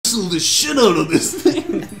wrestle the shit out of this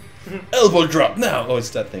thing. Elbow drop now. Oh, it's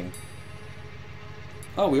that thing.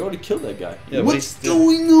 Oh, we already killed that guy. Yeah, What's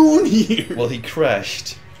going on here? Well, he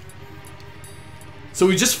crashed. So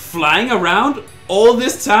we're just flying around all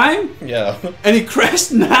this time? Yeah. And he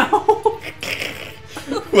crashed now?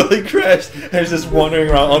 Well, he crashed. And he's just wandering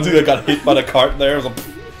around until he got hit by the cart there. It was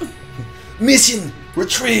like, mission!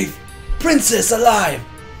 Retrieve! Princess alive!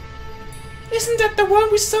 Isn't that the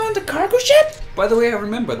one we saw in the cargo ship? By the way, I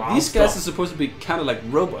remember, Wow, these guys stop. are supposed to be kind of like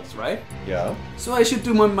robots, right? Yeah. So I should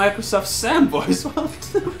do my Microsoft Sam voice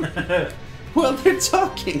while they're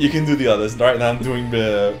talking. You can do the others. Right now I'm doing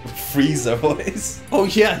the Frieza voice. Oh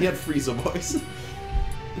yeah, he had Frieza voice.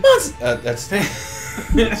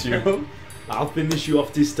 That's you. I'll finish you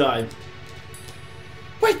off this time.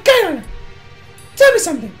 Wait, Gyron! Tell me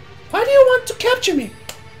something. Why do you want to capture me?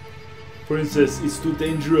 Princess, it's too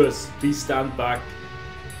dangerous. Please stand back.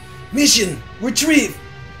 Mission! Retrieve!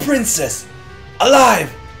 Princess!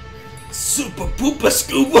 Alive! Super Poopa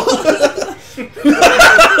Scoopa!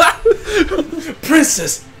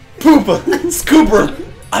 Princess! Poopa! Scooper!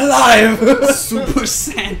 Alive! Super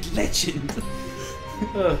Sand Legend.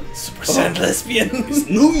 Super Sand Lesbian! It's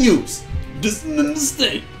no use. Doesn't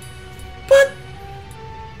understand. But...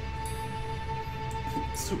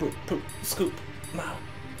 Super Poop Scoop now.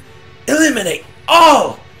 Eliminate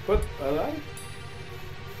all! But alive?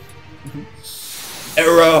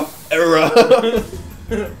 Error! Error!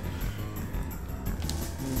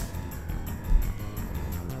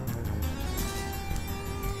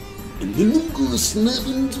 And then I'm gonna snap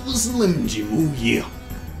into a Slim Jim, oh yeah.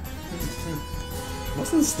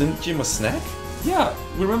 Wasn't Slim Jim a snack? Yeah,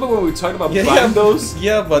 remember when we talked about buying those?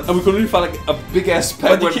 Yeah, but And we couldn't find like a big ass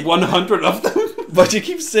pack But you with keep- 100 of them. but you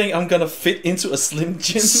keep saying I'm gonna fit into a Slim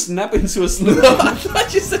Jim. Snap into a Slim No, I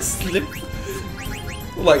thought you said Slim.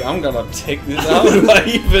 Like I'm gonna take this out if I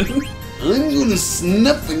even. I'm gonna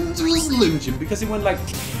snap into a Slim Jim. because he went like,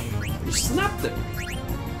 you snapped it.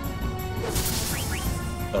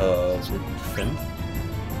 Friend.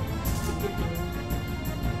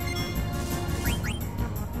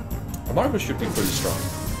 Marcus should be pretty strong,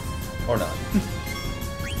 or not?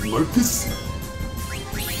 Marcus?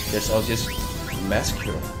 Yes, I'll just mask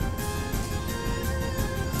you.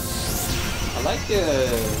 I like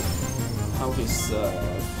how his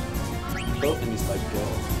clothing is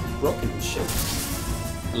like broken and shit.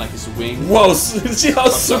 And like his wing. Whoa! See how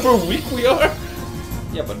super weak we are?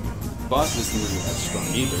 Yeah, but Boss isn't really that strong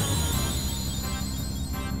either.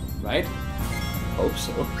 Right? Hope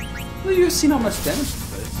so. Well, you've seen how much damage he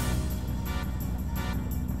does.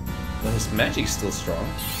 But his magic's still strong.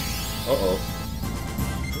 Uh-oh.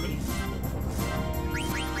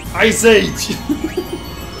 Ice Age!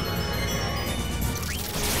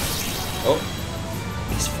 Oh.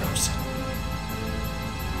 He's frozen.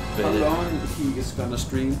 How long he is gonna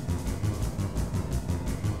stream?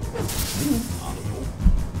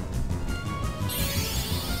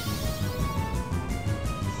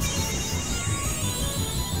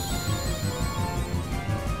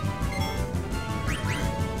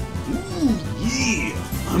 Ooh, yeah!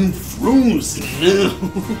 I'm frozen now!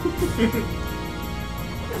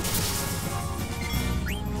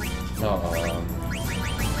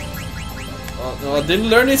 Oh no, I didn't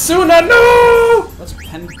learn it sooner, no! What's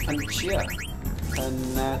Panachia?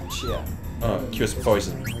 Panachia. Oh, cures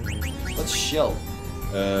poison. What's Shell?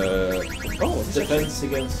 Oh, Defense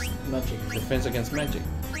against magic. defense against magic.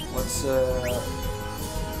 What's if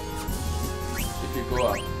you go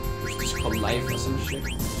up? It's just called life or some shit.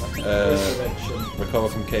 Resurrection. Recover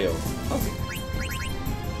from KO. Okay.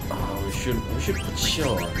 Oh, we should put chill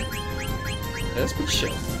on. Yeah, let's put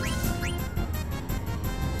chill.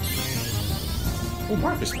 Oh,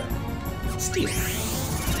 Marcus back. Steal.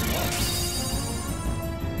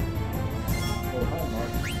 Oh, hi,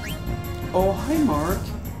 Mark. Oh, hi, Mark.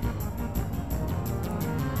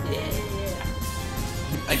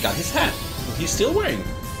 I got his hat. He's still wearing.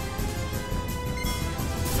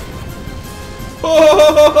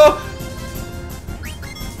 Oh!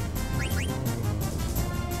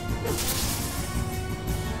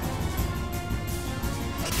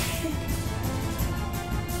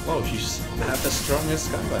 Whoa, she's half as strong as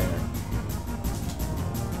Skyliner.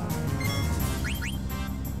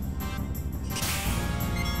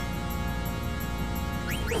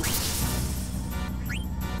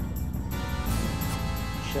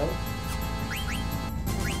 Shell?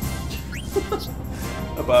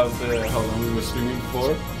 About how long we were streaming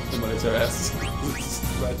for. Somebody asks.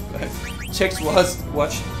 Right back. Checks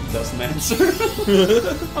watch, doesn't answer.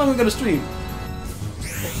 How am I gonna stream?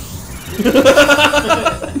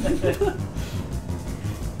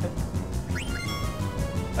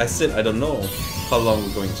 I, I said I don't know how long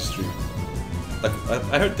we're going to stream. Like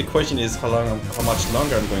I heard the question is how much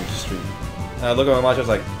longer I'm going to stream. And I look at my watch, I was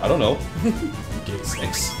like, I don't know. Game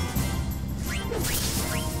 6.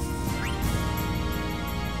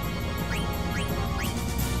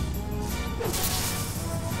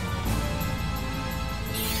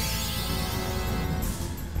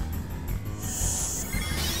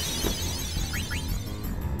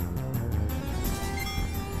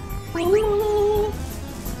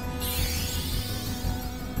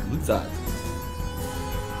 What's that?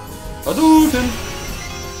 Hadouken!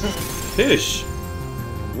 Fish!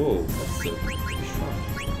 Whoa, that's a fish farm.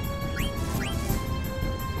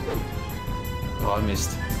 Oh, I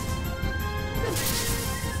missed.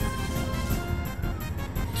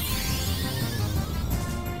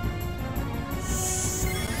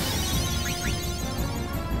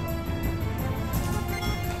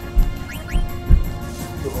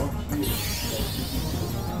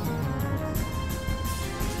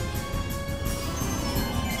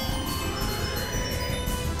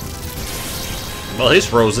 Well, he's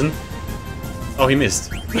frozen. Oh, he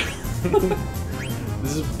missed.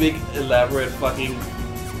 This is a big, elaborate fucking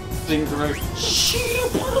thing to make.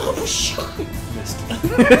 Missed.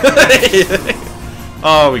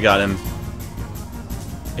 Oh, we got him.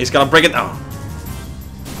 He's gonna break it down.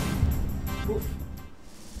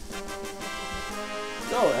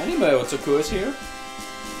 Oh, Anime Otsuku is here.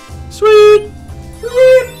 Sweet!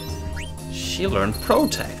 She learned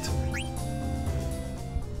Protect.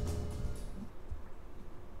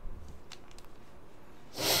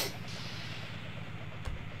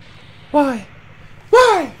 Why?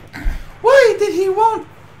 Why? Why did he want?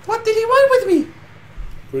 What did he want with me?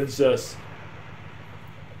 Princess.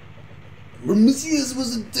 Mermisius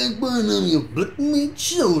was attacked by an army of black mage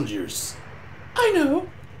soldiers. I know.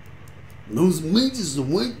 Those mages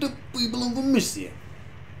wiped up people of Mercia.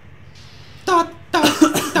 Dot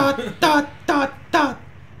dot dot dot dot dot.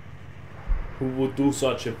 Who would do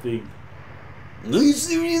such a thing? Are you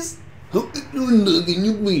serious? How ignorant can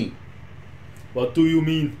you be? What do you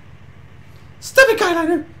mean? Stop it,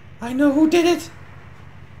 Skyliner. I know who did it.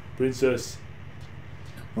 Princess.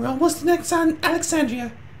 We're almost in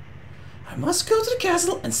Alexandria. I must go to the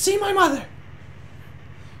castle and see my mother.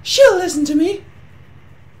 She'll listen to me.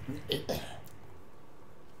 He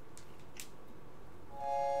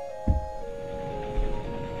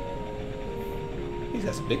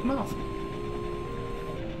has a big mouth.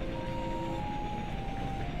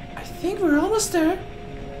 I think we're almost there.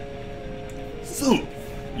 So,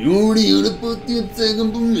 you already heard about the attack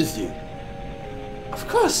on Mercia? Of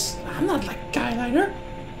course, I'm not like Skyliner.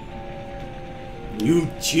 You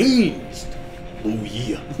changed. Oh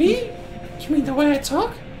yeah. Me? You mean the way I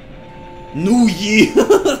talk? No yeah.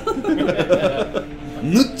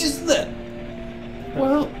 Not just that.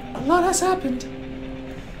 Well, a lot has happened.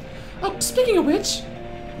 Oh, speaking of which,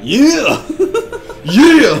 Yeah.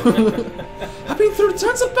 Yeah. I've been through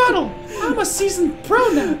tons of battle. I'm a seasoned pro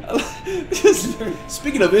now.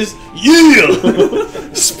 Speaking of this,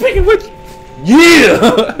 Yeah. Speaking of which,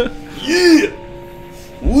 Yeah! Yeah.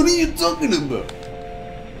 What are you talking about?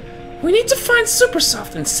 we need to find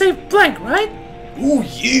Supersoft and save Blank, right? Oh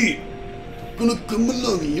yeah. Gonna come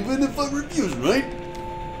along even if I refuse, right?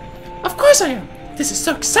 Of course I am. This is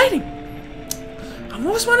so exciting. I've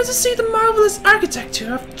always wanted to see the marvelous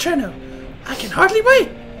architecture of Treno. I can hardly wait.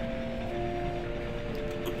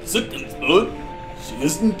 Second thought, she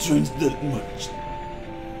hasn't changed that much.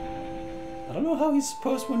 I don't know how he's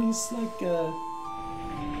supposed when he's like,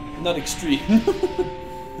 not extreme.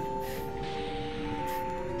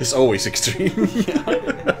 It's always extreme.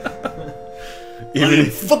 I'm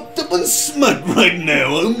fucked up and smart right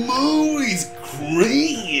now. I'm always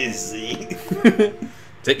crazy.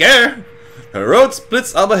 Take care! The road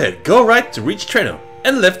splits up ahead. Go right to reach Treno,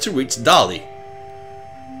 and left to reach Dali.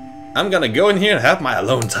 I'm gonna go in here and have my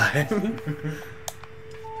alone time.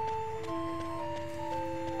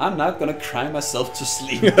 I'm not gonna cry myself to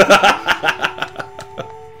sleep.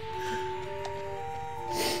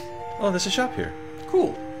 Oh, there's a shop here.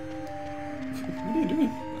 Cool. What are you doing?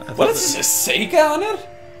 I What thought is this, a Sega on it?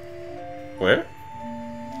 Where?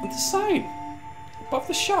 On the sign. Above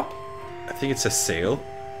the shop. I think it says sale.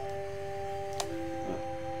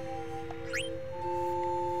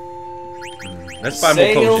 Let's buy more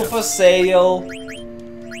Sale potions. for sale.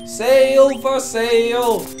 Sale for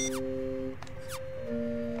sale.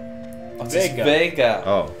 What's this? Vega. Vega.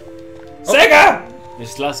 Oh. Sega!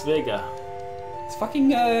 It's Las Vegas. It's fucking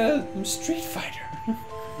Street Fighter.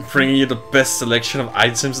 Bringing you the best selection of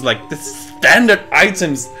items, like the standard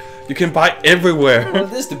items you can buy everywhere. Well,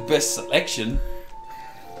 this is the best selection.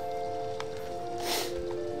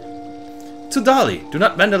 To Dolly, do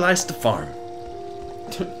not vandalize the farm.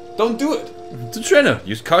 Don't do it. To Treno,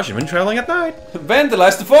 use caution when traveling at night.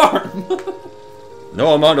 Vandalize the farm.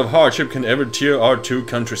 No amount of hardship can ever tear our two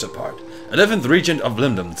countries apart. 11th Regent of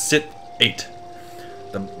Limdom, Sit 8.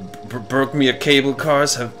 The Berkmere cable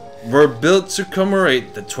cars were built to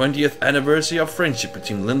commemorate the 20th anniversary of friendship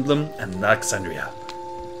between Lindblom and Alexandria.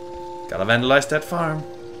 Gotta vandalize that farm.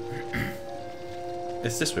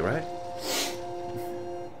 It's this way, right?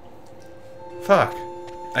 Fuck.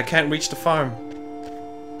 I can't reach the farm.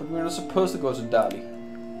 But we're not supposed to go to Dali.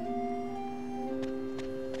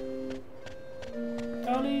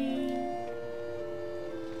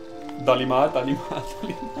 Dalima.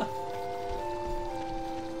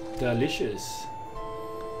 Delicious.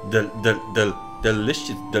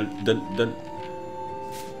 Delicious.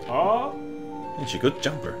 Ah, And she's a good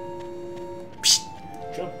jumper. Psst.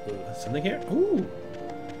 jumper. Something here? Ooh.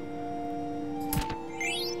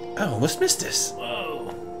 I almost missed this.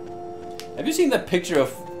 Whoa. Have you seen that picture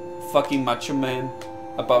of fucking Macho Man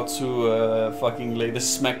about to fucking lay the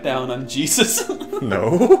smackdown on Jesus?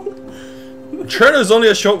 No. Treno is only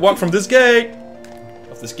a short walk from this gate.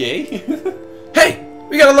 Of this gay? Hey,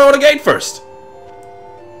 we gotta lower the gate first.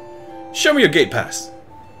 Show me your gate pass.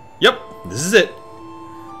 Yep, this is it.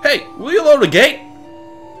 Hey, will you lower the gate?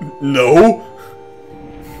 No.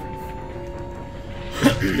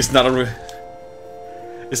 It's not a.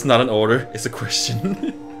 It's not an order. It's a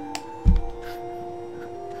question.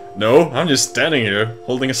 No, I'm just standing here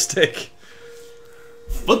holding a stick.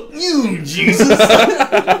 Fuck you, Jesus!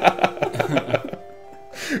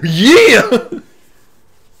 Yeah.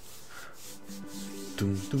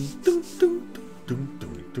 Dum, dum, dum, dum, dum,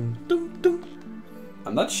 dum, dum, dum, dum.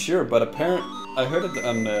 I'm not sure, but apparently I heard it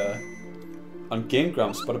on Game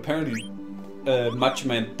Grumps, but apparently Macho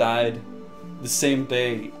Man died the same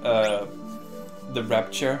day the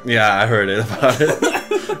Rapture. Yeah, I heard it about it.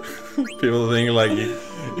 People think like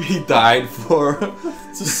He died for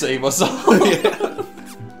to save us all.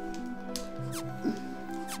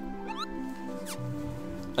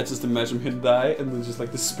 I just imagine him die and then just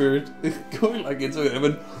like the spirit going like into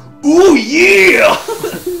heaven. Ooh, yeah!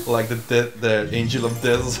 like the angel of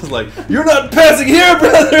death is like, you're not passing here,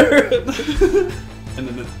 brother. And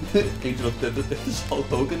then the angel of death is Hulk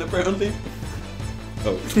Hogan apparently.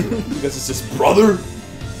 Oh, Because it's just Brother,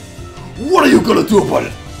 what are you gonna do about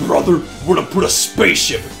it? Brother, we're gonna put a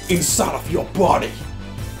spaceship inside of your body.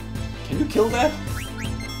 Can you kill that?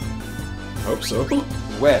 hope so.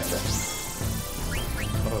 Web.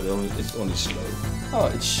 Oh, it's only slow.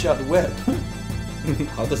 Oh, it's shot web.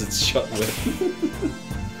 How does it shut with?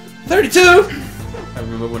 32! I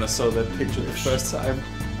remember when I saw that picture the first time,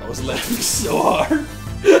 I was laughing so hard.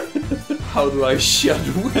 How do I shut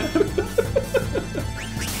web?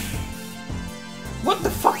 What the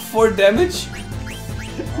fuck? 4 damage?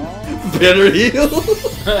 Better heal.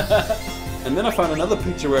 And then I found another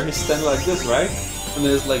picture where he's standing like this, right? And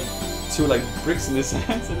there's like 2 like bricks in his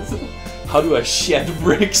hands. And it's how do I shed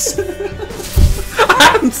bricks?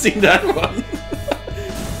 I haven't seen that one.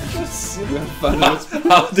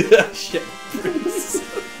 How did I shed bricks?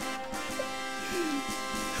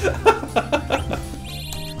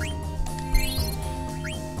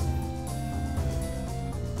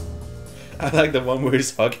 I like the one where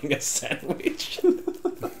he's hugging a sandwich.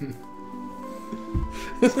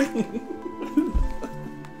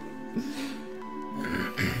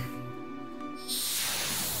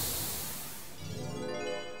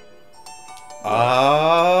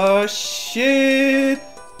 Ah, shit!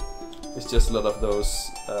 It's just a lot of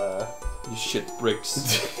those you shit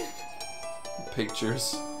bricks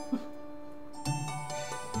pictures.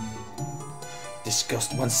 This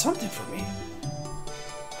ghost wants something from me.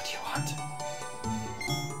 What do you want?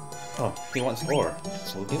 Oh, he wants ore.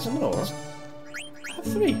 So we'll give him an ore. I have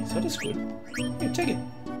 3, so that's good. Here, take it.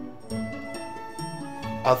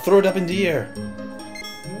 I'll throw it up in the air.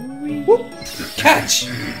 Whoop! Catch!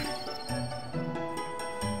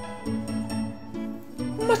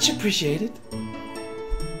 Much appreciated.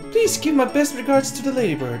 Please give my best regards to the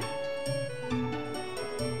ladybird.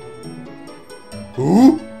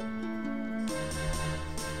 Who?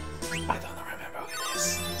 I don't remember who it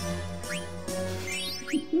is.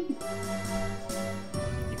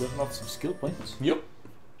 You got lots of skill points. Yep.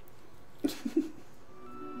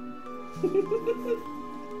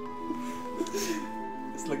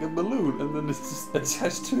 It's like a balloon, and then it's just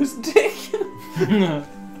attached to his dick.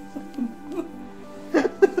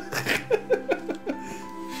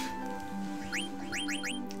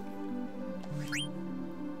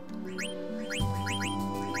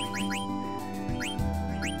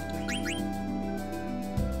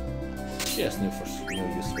 She has no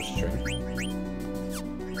use for train.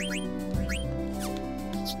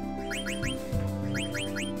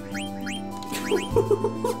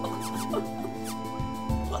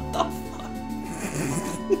 What the fuck?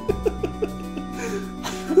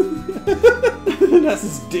 It has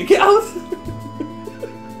his dick out?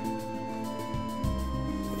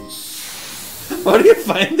 What are you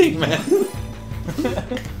finding, man?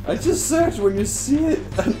 I just searched when you see it.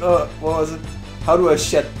 What was it? How do I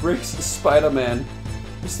shed bricks? Spider-Man.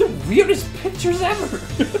 It's the weirdest pictures ever.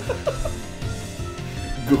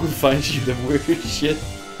 Google finds you the weird shit.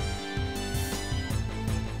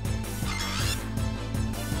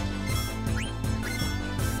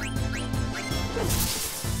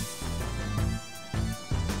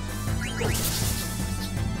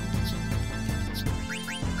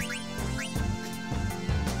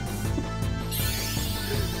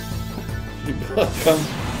 Welcome,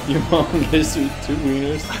 you mom lives with 2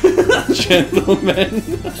 wieners. Gentlemen.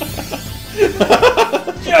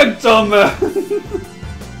 Gentlemen!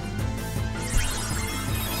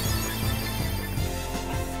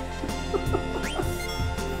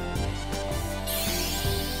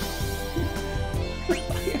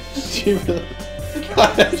 Shiva.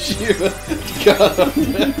 Shiva. God.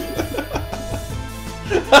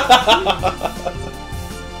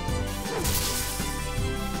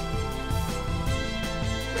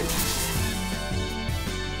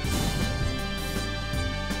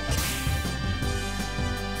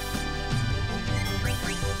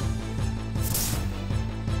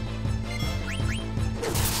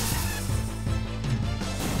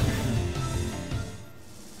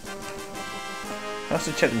 How's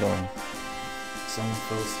the chat going? Someone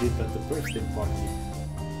fell asleep at the birthday party.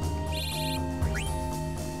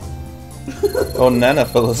 Oh, Nana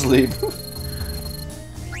fell asleep.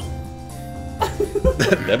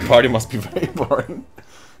 That party must be very boring.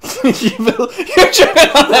 You're tripping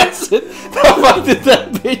on acid. How fuck did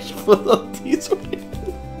that bitch pull up these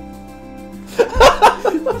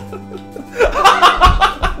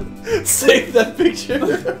Save that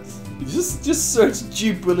picture. Just search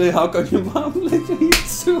G-Bully, how come your mom let you eat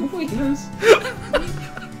 2 wieners?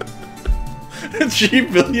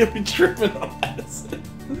 G-Billy be tripping on acid.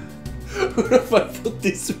 Who the fuck put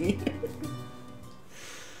this wiener?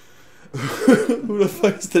 Who the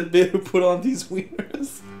fuck is that bitch who put on these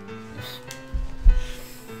wieners?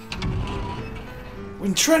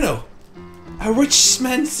 Wintreno, a rich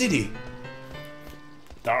man's city.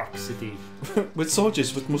 Dark City. With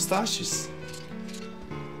soldiers with mustaches.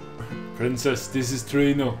 Princess, this is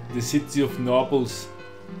Trino, the city of nobles.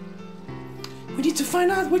 We need to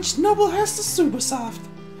find out which noble has the super soft.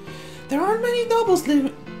 There aren't many nobles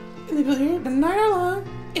living here, but night long,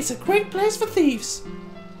 it's a great place for thieves.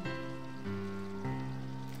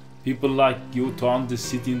 People like you turned the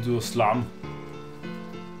city into a slum.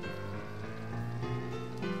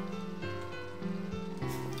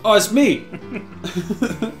 Oh, it's me!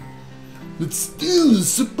 Let's steal the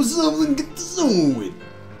super soft and get this over with.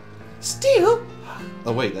 Steal?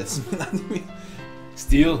 Oh wait, that's not me.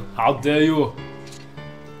 Steal, how dare you?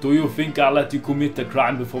 Do you think I'll let you commit a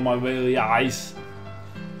crime before my very eyes?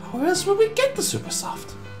 How else will we get the super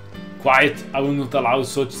soft? Quiet, I will not allow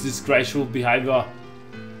such disgraceful behavior.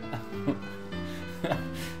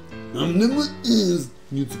 I'm never is.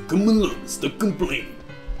 You to come along, stop complaining.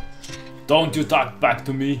 Don't you talk back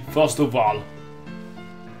to me, first of all.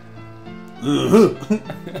 Do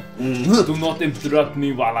not interrupt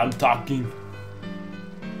me while I'm talking.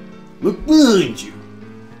 Look behind you.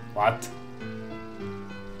 What?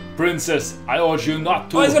 Princess, I urge you not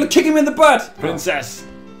to. Oh, he's gonna kick him in the butt! Princess!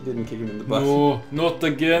 Didn't kick him in the butt. No, not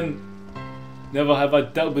again. Never have I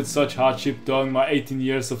dealt with such hardship during my 18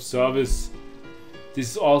 years of service.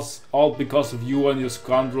 This is all because of you and your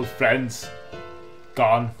scoundrel friends.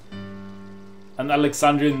 Gone. An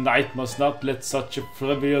Alexandrian knight must not let such a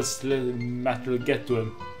frivolous matter get to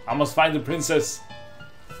him. I must find the princess.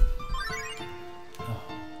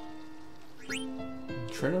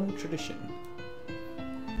 Trino tradition.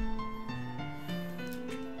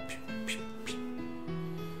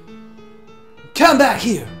 Come back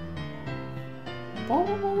here!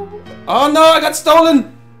 Oh no, I got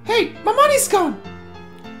stolen! Hey, my money's gone!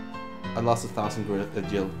 I lost 1,000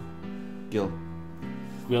 Gil.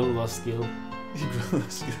 Will lost skill.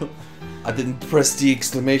 I didn't press the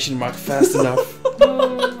exclamation mark fast enough.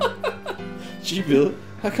 Gee, Bill,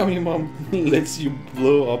 how come your mom lets you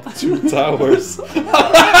blow up 2 towers?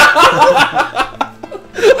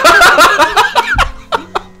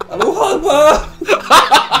 Aloha!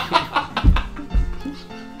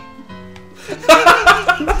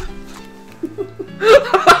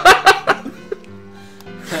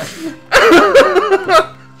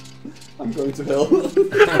 I'm going to hell.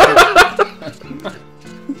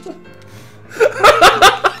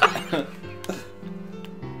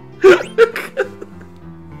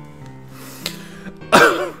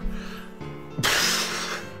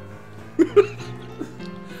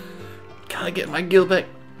 Can I get my gil back?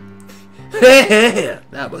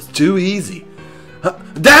 That was too easy.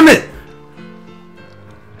 Damn it!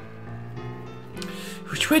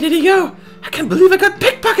 Which way did he go? I can't believe I got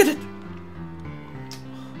pickpocketed!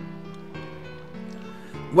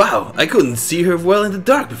 Wow, I couldn't see her well in the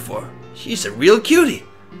dark before. She's a real cutie.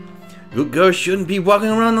 Good girls shouldn't be walking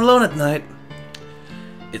around alone at night.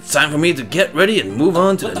 It's time for me to get ready and move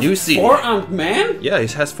on to the new city. Four-armed man? Yeah, he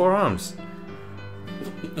has 4 arms.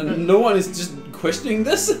 And no one is just questioning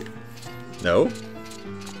this? No?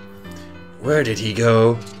 Where did he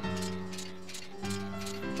go?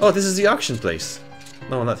 Oh, this is the auction place.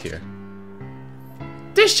 No, not here.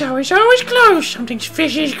 This show is always closed. Something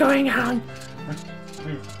fishy is going on.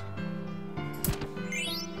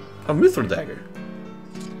 A Mithril dagger.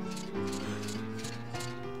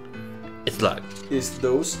 It's locked. Is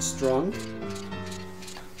those strong?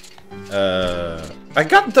 I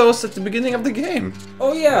got those at the beginning of the game.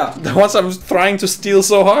 Oh yeah. The ones I was trying to steal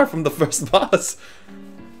so hard from the first boss.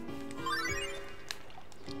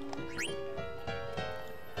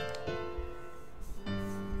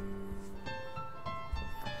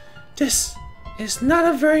 This is not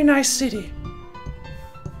a very nice city.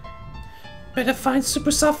 Better find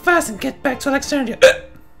Super Soft fast and get back to Alexandria.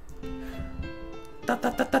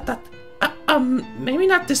 Maybe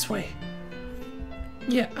not this way.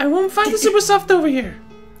 Yeah, I won't find the Super Soft over here.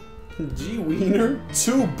 Gee wiener,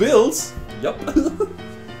 2 bills. Yup.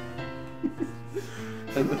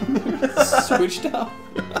 And then switched out.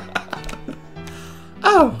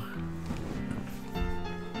 Oh.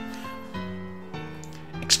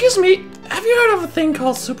 Excuse me, have you heard of a thing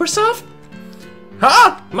called Super Soft?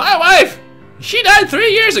 Huh? My wife! She died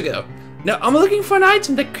 3 years ago. No, I'm looking for an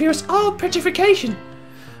item that cures all petrification.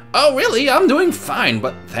 Oh really? I'm doing fine,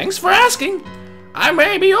 but thanks for asking. I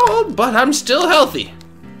may be old, but I'm still healthy.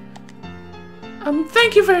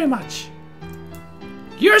 Thank you very much.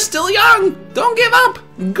 You're still young! Don't give up!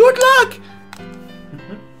 Good luck!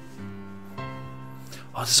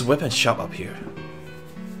 Oh, there's a weapon shop up here.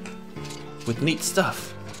 With neat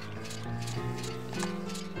stuff.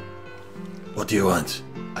 What do you want?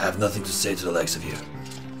 I have nothing to say to the likes of you.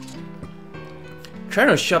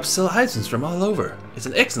 Trainer shops sell items from all over. It's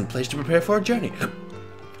an excellent place to prepare for a journey.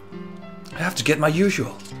 I have to get my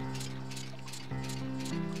usual.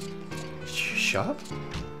 Shop?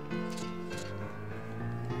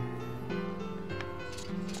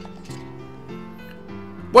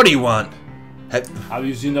 What do you want? Have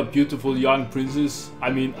you seen a beautiful young princess? I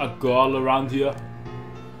mean, a girl around here?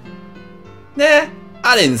 Nah,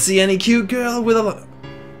 I didn't see any cute girl with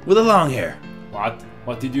a long hair. What?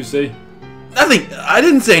 What did you say? Nothing. I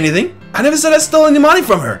didn't say anything. I never said I stole any money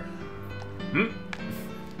from her.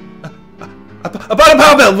 I bought a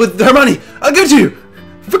power belt with her money. I'll give it to you.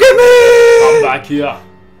 Forgive me. Come back here.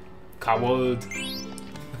 Coward.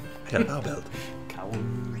 I got a power belt. Coward.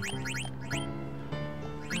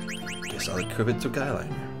 Guess I'll equip it to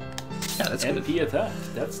Guyliner. Yeah, that's good. MP attack.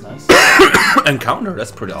 That's nice. And counter.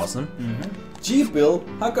 That's pretty awesome. Gee, Bill,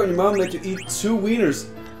 how come your mom let you eat 2 wieners?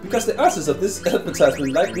 Because the artists of this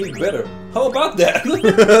advertisement like me better. How about that?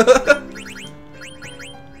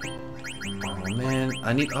 Oh man,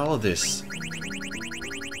 I need all of this.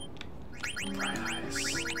 Bright eyes.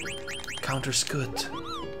 Counter's good.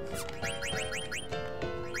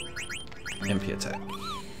 MP attack.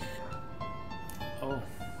 Oh.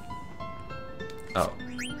 Oh.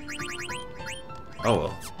 Oh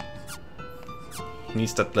well. He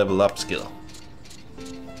needs that level up skill.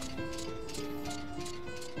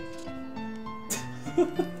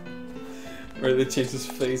 Where they change his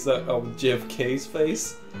face out of JFK's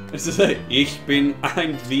face. It's just like, Ich bin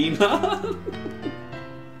ein Wiener.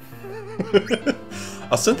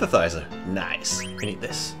 A synthesizer. Nice. We need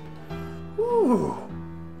this. Ooh.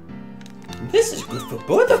 This is good for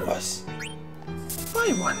both of us.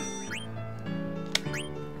 Buy one.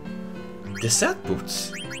 Dessert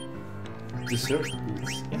boots. Dessert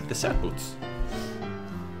boots. Yeah, dessert boots.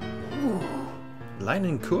 Ooh.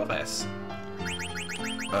 Linen cuirass.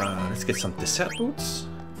 Let's get some dessert boots.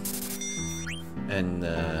 And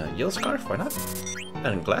yellow scarf, why not?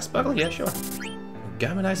 And glass buckle, yeah, sure.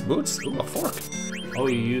 Galvanized boots, ooh, a fork. Oh,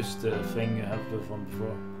 you used the thing you have from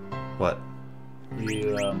before. What?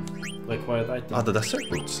 The required item. Oh, the dessert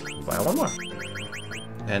boots. Buy one more.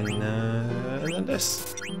 And then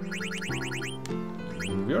this.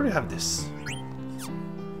 We already have this.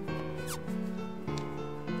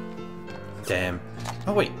 Damn.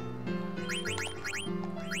 Oh wait.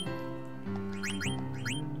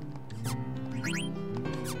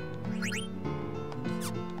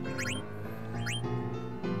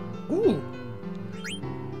 Ooh.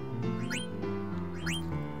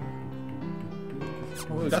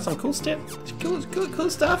 Oh, we got some cool stuff. Cool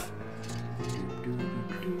stuff.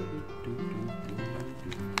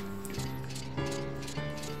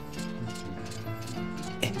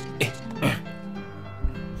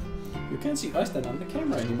 You can't see Øystein on the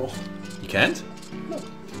camera anymore. You can't?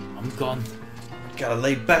 I'm gone. Gotta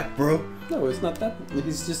lay back, bro. No, it's not that.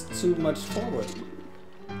 He's just too much forward.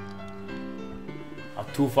 I'm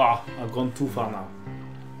too far. I've gone too far now.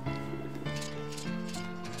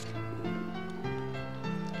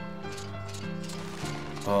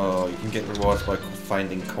 Oh, you can get rewards by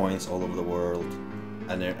finding coins all over the world.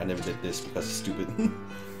 I never did this because it's stupid.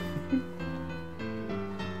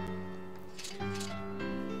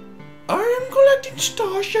 I am collecting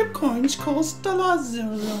starship coins called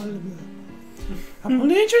Stellazlo. I'm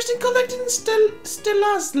only interested in collecting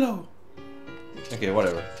Stellazlo. Okay,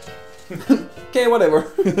 whatever. Okay,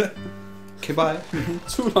 whatever. Okay, bye.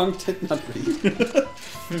 Too long did not read.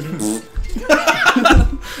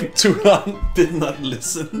 Too long, did not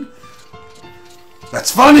listen.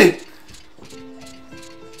 That's funny!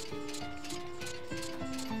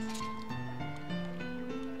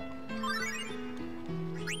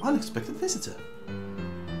 Unexpected visitor.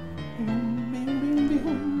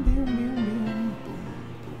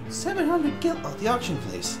 700 gil. Oh, the auction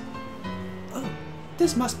place. Oh,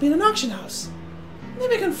 this must be an auction house.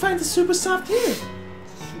 Maybe I can find the super soft here.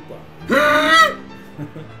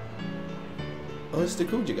 Oh, it's the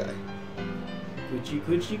Kuja guy. Coochie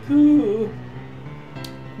coochie coo.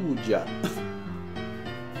 Kuja.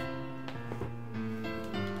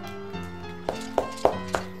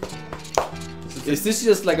 Is this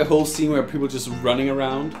just like a whole scene where people just running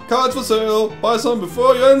around? Cards for sale. Buy some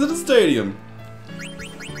before you enter the stadium.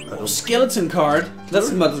 Oh, skeleton card.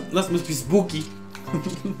 That must be spooky.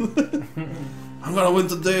 I'm gonna win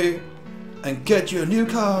today and get you a new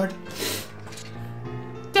card.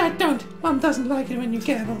 Dad, don't. Mom doesn't like it when you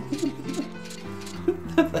gamble.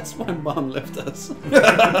 That's why Mom left us.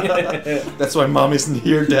 That's why Mom isn't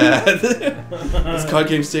here, Dad. This card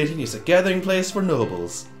game stadium is a gathering place for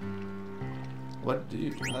nobles. What do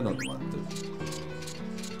you... I don't want to...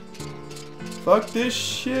 Fuck this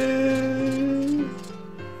shit.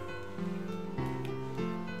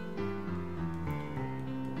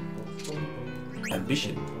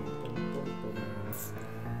 Ambition.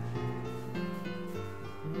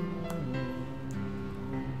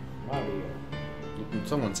 Mario.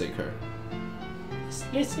 Someone take her.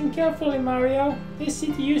 Listen carefully, Mario. This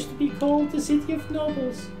city used to be called the City of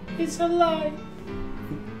Nobles. It's a lie.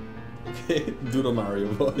 Okay, do the Mario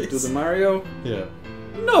voice. Do the Mario. Yeah.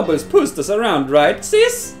 Nobles pushed us around, right,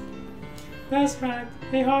 sis? That's right.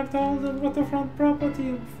 They hogged all the waterfront property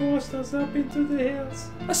and forced us up into the hills.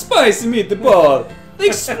 A spicy meatball. They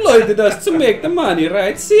exploited us to make the money,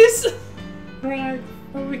 right, sis? Right,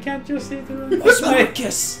 but we can't just sit around. What's my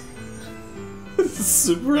kiss?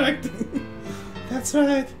 Super acting. That's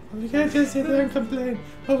right. We can't just sit there and complain,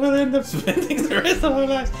 or we'll end up spending the rest of our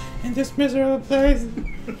lives in this miserable place.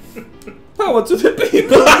 Power to the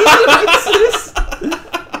people, right, sis?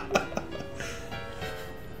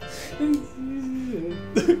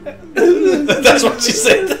 That's what she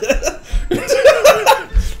said.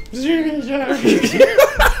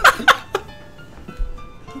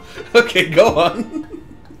 Okay, go on.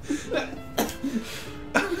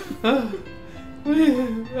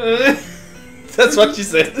 That's what she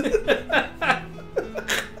said.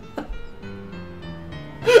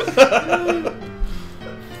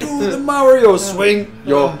 Do the Mario swing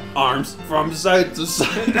your arms from side to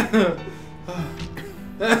side.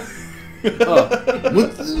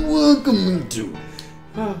 What is welcome to?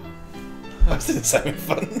 I was just having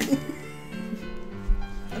fun.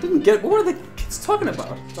 I didn't get. What were the kids talking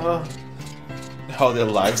about? How their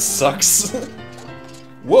life sucks.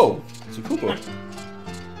 Whoa, Tsukubo.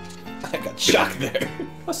 I got shocked there.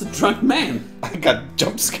 What's a drunk man? I got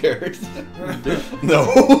jump scared. No.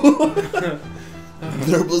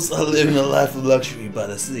 Nobles are living a life of luxury by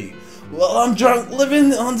the sea, while I'm drunk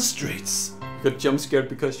living on the streets. You got jump scared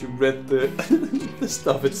because you read the the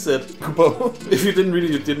stuff it said. Kubo. If you didn't read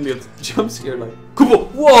it, you didn't get jump scared. Like Kubo,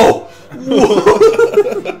 whoa,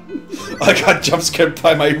 whoa. I got jump scared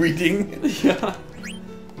by my reading. Yeah.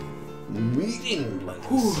 Meeting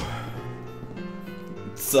place.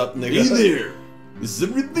 What's up, nigga? Hey there. Is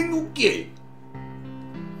everything okay?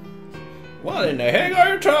 What in the heck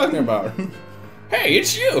are you talking about? Hey,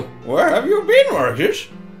 it's you. Where have you been, Marcus?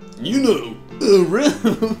 You know.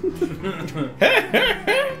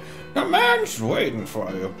 A man's waiting for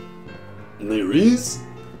you. There is.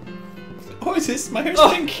 Oh, is this my hair's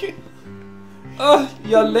Oh. pink? Oh,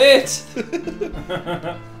 you're late.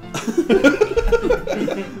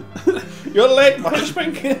 You're late, my hair's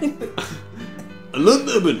pink. Look,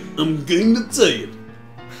 Evan, I'm going to tell you.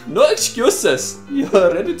 No excuses.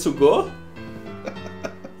 You're ready to go.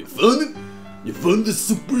 You found it? You found the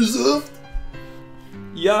super soft?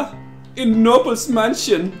 Yeah, in Noble's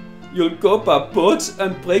mansion. You'll go by boat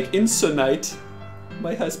and break in tonight.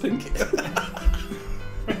 My husband.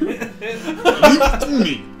 Leave it to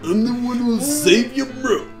me. I'm the one who'll save you,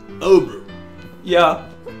 bro. Oh, bro. Yeah.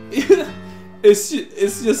 it's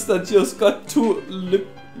just that you've got two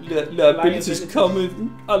liabilities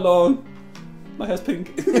coming along. My husband.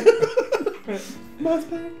 My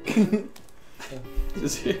husband.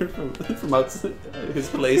 Just hear from outside his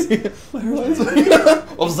place.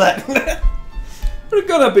 What was that? We're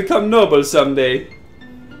gonna become noble someday.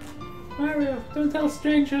 Mario, don't tell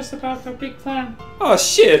strangers about our big plan. Oh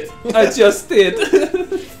shit! I just did.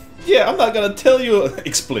 Yeah, I'm not gonna tell you.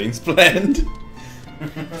 Explains planned.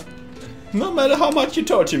 No matter how much you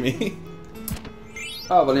torture me.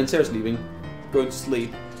 Oh, Valentier's leaving. Going to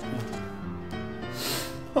sleep.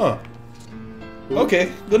 Huh.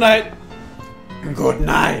 Okay, good night. Good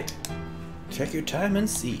night. Check your time and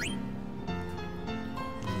see.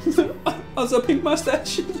 Also, pink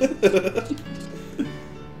mustache.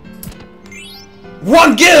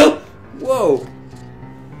 One kill! Whoa.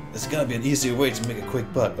 There's gotta be an easier way to make a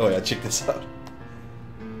quick buck. Oh yeah, check this out.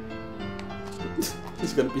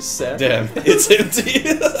 He's gonna be sad. Damn, it's empty.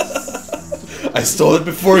 I stole it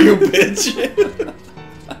before you, bitch.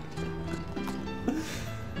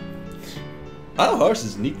 Our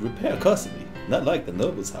horses need repair constantly, not like the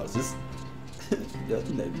nobles' houses. Not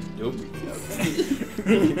like noble.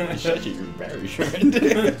 Such an embarrassment.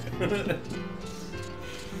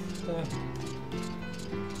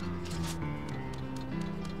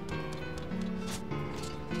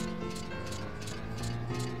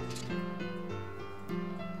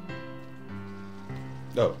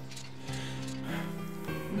 Oh.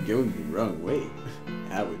 Going the wrong way.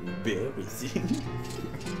 I would be everything.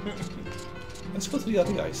 Let's go to the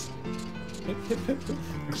other guys.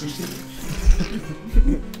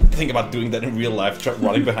 Think about doing that in real life,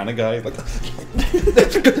 running behind a guy. Like,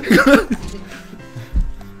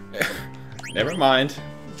 never mind.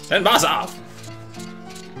 And buzz off.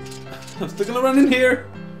 I'm still gonna run in here.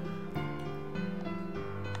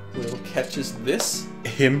 Whoever catches this.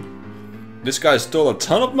 Him. This guy stole a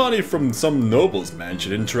ton of money from some noble's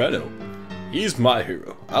mansion in Toretto. He's my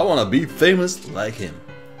hero. I want to be famous like him.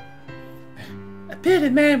 A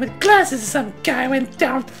bearded man with glasses and some guy went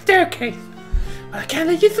down the staircase. But I can't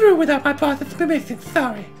let you through without my boss's permission,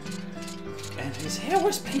 sorry. And his hair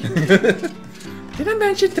was pink. Did I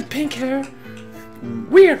mention the pink hair?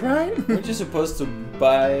 Weird, right? Weren't you supposed to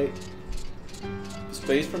buy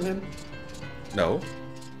space from him? No.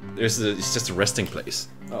 It's just a resting place.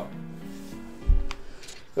 Oh.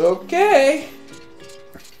 Okay.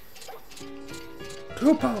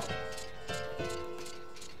 Kupo.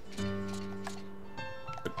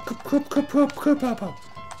 Kupo.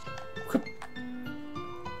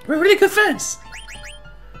 We're really good friends.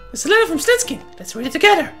 It's a letter from Slinsky. Let's read it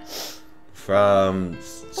together. From...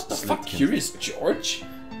 What the fuck, Curious George?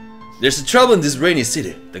 There's a trouble in this rainy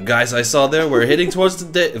city. The guys I saw there were heading towards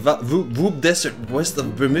the Voob Desert west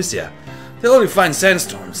of Bermusia. They'll only find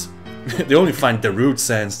sandstorms. They only find the root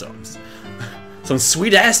sandstorms. Some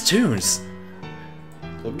sweet-ass tunes.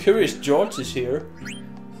 So Curious George is here.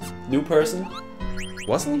 New person.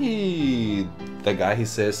 Wasn't he the guy he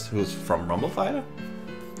says who's from Rumble Fighter?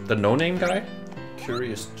 The no-name guy?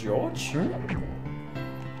 Curious George?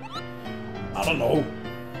 I don't know.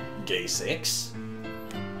 Gay sex?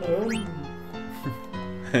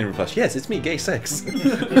 And Rufash, yes, it's me, gay sex.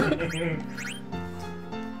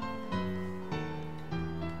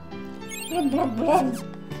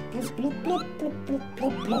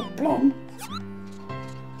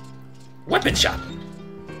 Weapon shop!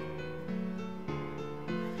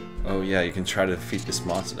 Oh yeah, you can try to defeat this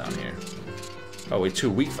monster down here. Oh, we're too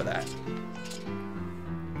weak for that.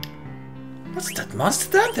 What's that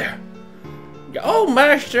monster down there? The old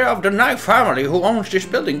master of the Knight family who owns this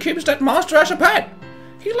building keeps that monster as a pet.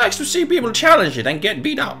 He likes to see people challenge it and get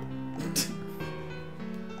beat up.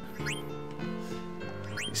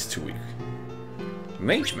 He's too weak.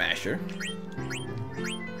 Mage Masher.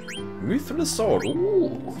 Move through the sword.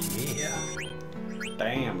 Ooh, yeah.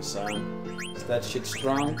 Damn, son. Is that shit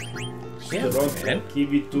strong? Yeah, man.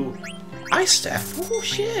 Give it to. Ice Staff. Oh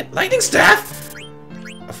shit. Lightning Staff.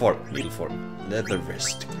 A fork. Needle fork. Leather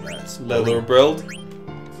vest. Glass. Leather belt.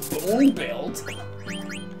 Bone belt.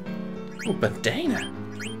 Oh, bandana.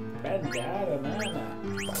 Banana.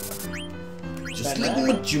 Just like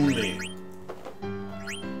my Julie.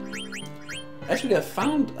 Actually, I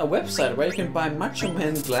found a website where you can buy Macho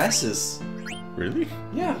Man glasses. Really?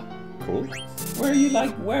 Yeah. Cool. Where you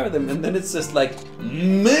like wear them, and then it's just like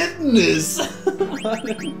madness.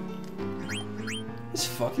 It's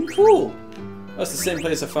fucking cool. That's the same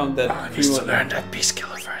place I found that cream of, that peace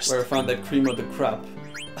killer first. where I found that cream of the crop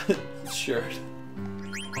shirt,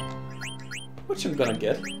 which I'm gonna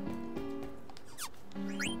get.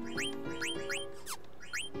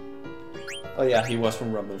 Oh yeah, he was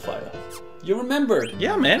from Rumble Fire. You remembered?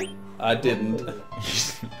 Yeah, man. I didn't.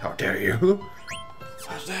 How dare you?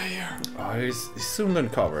 How dare you? Oh, he's soon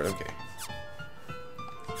uncovered. Okay.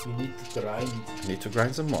 We need to grind. Need to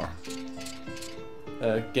grind some more.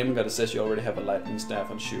 Game Goddess says you already have a lightning staff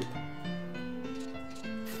on Shoop.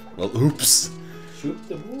 Well, oops. Shoot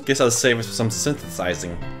the wolf. Guess I'll save it for some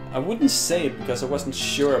synthesizing. I wouldn't say it because I wasn't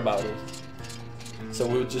sure about it. So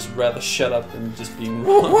we would just rather shut up and just being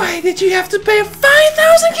wrong. Why did you have to pay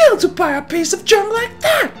 5,000 gil to buy a piece of junk like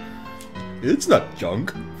that? It's not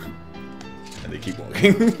junk. And they keep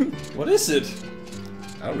walking. What is it?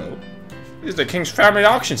 I don't know. It's the King's Family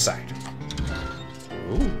auction site.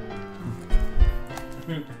 Ooh.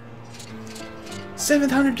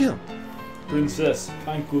 700 gil. Princess,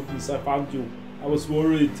 thank goodness I found you. I was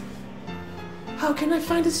worried. How can I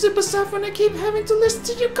find a super staff when I keep having to listen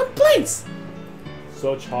to your complaints?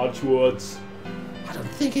 Such harsh words. I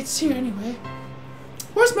don't think it's here anyway.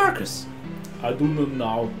 Where's Marcus? I do not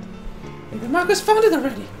know. Maybe Marcus found it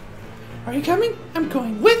already. Are you coming? I'm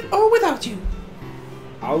going with or without you.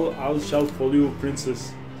 I shall follow you,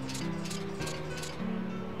 princess.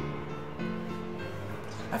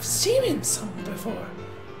 I've seen him somewhere before.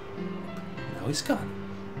 Now he's gone.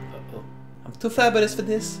 Uh-oh. I'm too fabulous for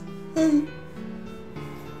this. I'm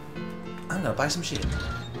gonna buy some shit.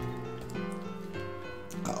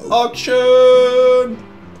 Auction!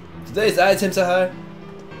 Today's items are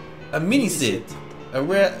a mini set. A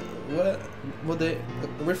rare. What they.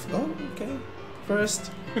 Oh, okay. First.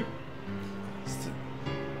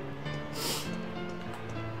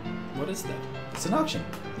 What is that? It's an auction.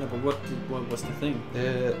 Yeah, but what was the thing?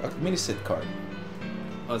 A mini set card.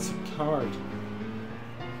 Oh, it's a card.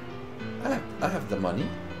 I have the money.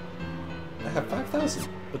 I have 5,000.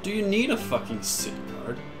 But do you need a fucking sit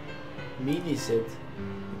card? Mini set.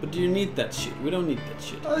 But do you need that shit? We don't need that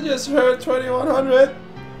shit. I just heard 2,100.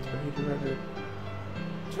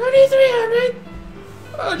 2,300.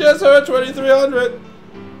 I just heard 2,300.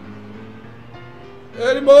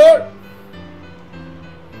 Any more?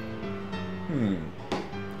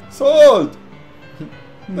 Sold.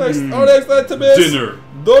 Our next item is Dinner.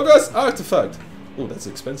 Douglas artifact. Oh, that's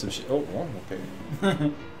expensive shit. Oh, okay.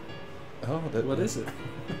 Oh, What is it?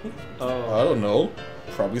 I Oh, don't know.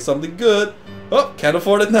 Probably something good. Oh, can't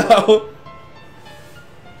afford it now.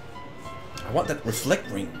 I want that reflect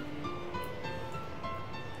ring.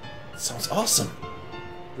 Sounds awesome.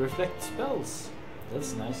 Reflect spells.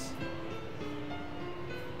 That's nice.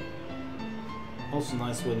 Also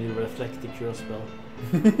nice when you reflect the cure spell.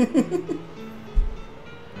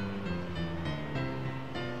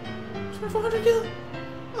 2,400 gil.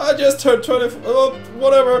 I just heard 20. Oh,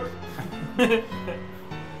 whatever.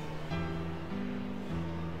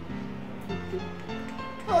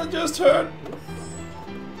 I just heard.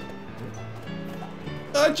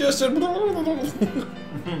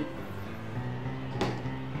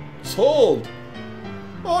 Sold.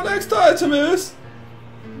 Our next item is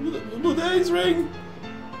Budane's ring.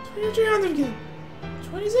 2,300 gil.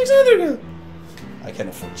 2,600 gil. I can't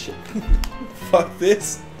afford shit. Fuck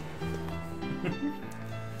this.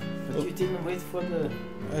 But you didn't wait for the...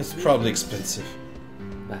 It's probably expensive.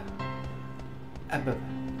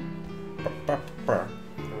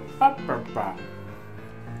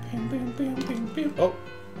 Bing, bing, bing, bing, bing. Oh,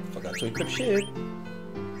 forgot to equip shit.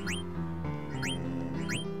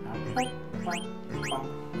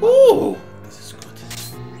 Ooh, this is good.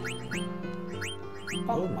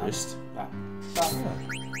 Oh, wrist.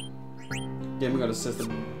 Game Goddess says that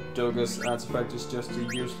Doga's artifact is just a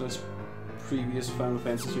useless previous Final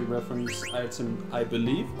Fantasy reference item, I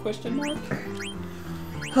believe? Question mark?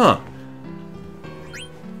 Huh.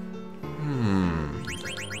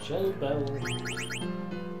 Shell bell.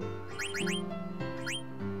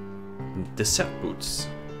 The set boots.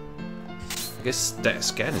 I guess that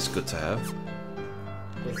scan is good to have.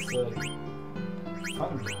 It's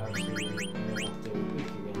fun to have to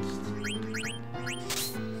weak against.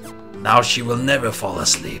 Now she will never fall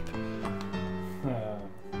asleep.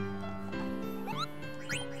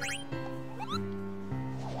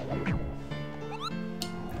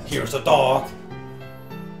 Here's a dog.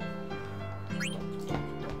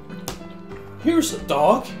 Here's a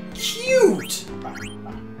dog. Cute. What are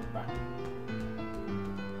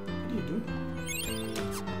you doing?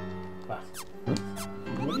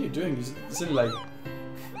 What are you doing? Is it like?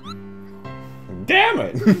 Damn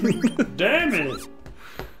it! Damn it!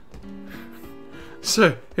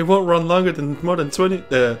 Sir, it won't run longer than more than 20.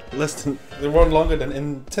 Less than. It won't longer than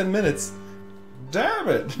in 10 minutes. Damn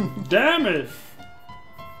it! Damn it!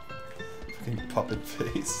 Fucking puppet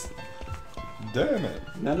face. Damn it!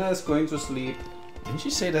 Nana is going to sleep. Didn't you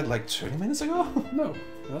say that like 20 minutes ago? No,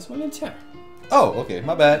 that's volunteer. Oh, okay,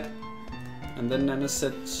 my bad. And then Nana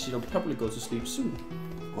said she'll probably go to sleep soon.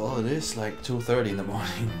 Well, it is like 2:30 in the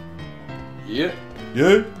morning. Yeah.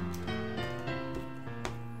 Yeah.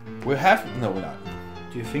 We're no, we're not.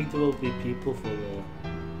 Do you think there will be people for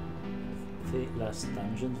the last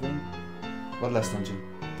dungeon thing? What last dungeon?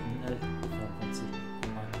 No, let's see.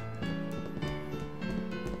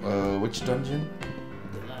 Which dungeon?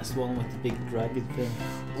 The last one with the big dragon thing.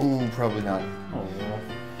 Ooh, probably not. Oh,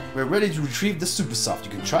 We're ready to retrieve the Super Soft.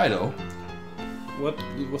 You can try though. What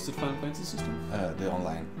was the Final Fantasy system? The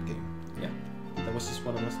online game. That was just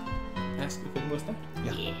what I was asking if it was that.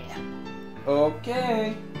 yeah.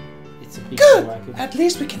 Okay. It's a big Good! dragon. At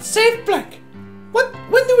least we can save Blank.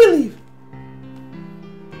 When do we leave?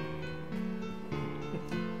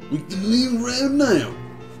 We can leave right now.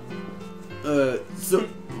 So,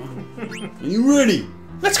 are you ready?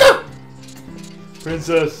 Let's go!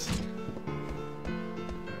 Princess!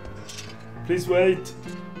 Please wait.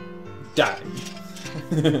 Die.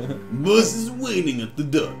 Bus is waiting at the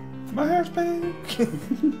door. My hair's pink.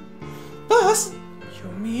 Boss? You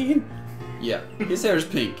mean? Yeah, his hair is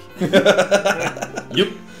pink. Yep,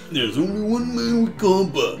 there's only one man we call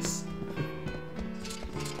Bus.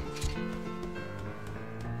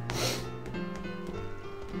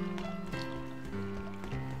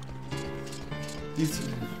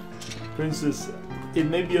 Princess, it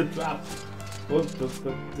may be a trap. What the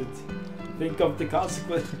fuck did... Think of the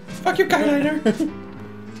consequence. Fuck you, Guyliner.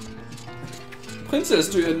 Princess,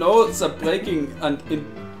 do you know that breaking and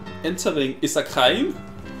entering is a crime?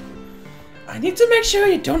 I need to make sure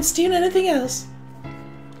you don't steal anything else.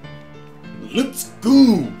 Let's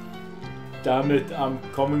go. Damn it, I'm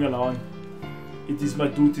coming along. It is my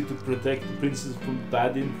duty to protect the princess from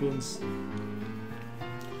bad influence.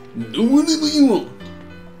 Do whatever you want.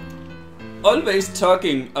 Always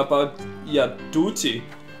talking about your duty.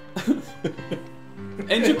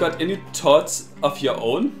 Ain't you got any thoughts of your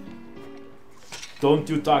own? Don't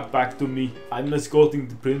you talk back to me. I'm escorting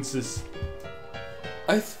the princess.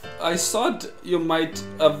 I thought you might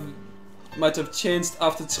have changed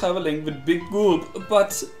after traveling with Big Boob,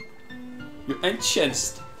 but you ain't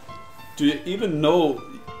changed. Do you even know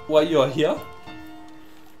why you're here?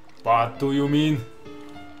 What do you mean?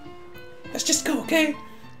 Let's just go, okay?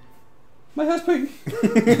 My hair's pink.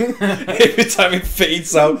 Every time it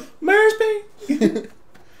fades out. Mare's Bay.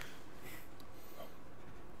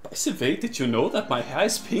 By the way, did you know that my hair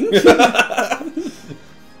is pink?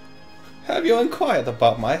 Have you inquired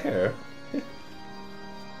about my hair?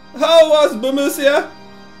 How was Bermusia?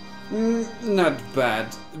 Not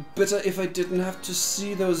bad. Better if I didn't have to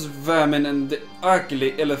see those vermin and the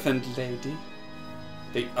ugly elephant lady.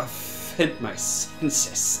 They offend my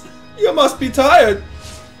senses. You must be tired.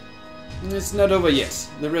 It's not over yet.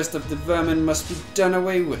 The rest of the vermin must be done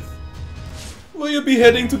away with. Will you be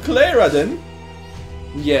heading to Clara then?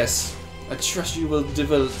 Yes, I trust you will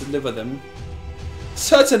deliver them.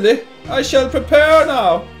 Certainly. I shall prepare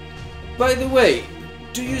now. By the way,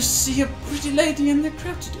 do you see a pretty lady in the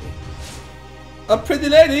crowd today? A pretty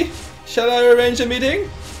lady. Shall I arrange a meeting?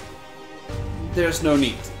 There's no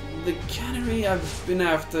need. The canary I've been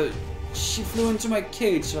after, she flew into my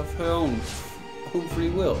cage of her own free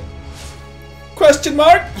will. Question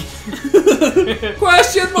mark?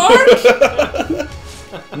 Question mark?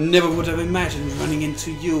 Never would have imagined running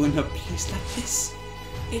into you in a place like this.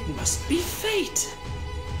 It must be fate.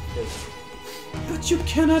 But you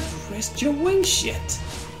cannot rest your wings yet.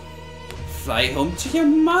 Fly home to your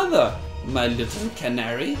mother, my little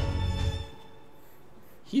canary.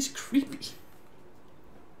 He's creepy.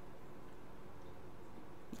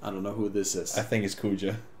 I don't know who this is. I think it's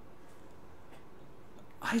Kuja.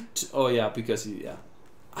 Oh yeah, because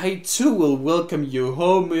I too will welcome you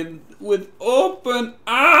home with open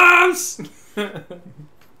arms.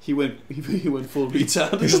 He went full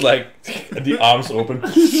retard. He's like, the arms open.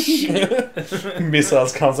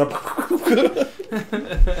 Missiles comes up.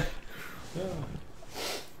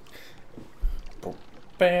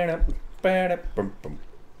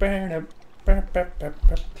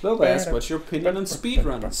 Clovis, what's your opinion on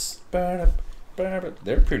speedruns?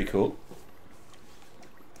 They're pretty cool.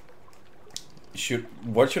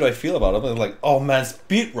 What should I feel about them? Like, oh man,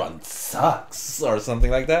 speedrun sucks, or something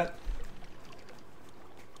like that.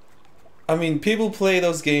 I mean, people play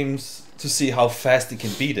those games to see how fast they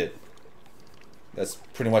can beat it. That's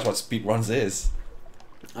pretty much what speedruns is.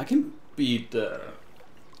 I can beat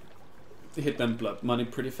Hitman Blood Money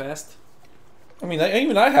pretty fast. I mean,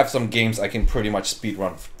 even I have some games I can pretty much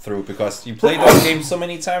speedrun through because you play those games so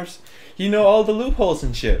many times, you know all the loopholes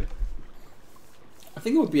and shit. I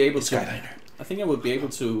think I would be able to. Skyliner. I think I would be able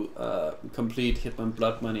to complete Hitman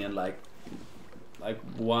Blood Money in like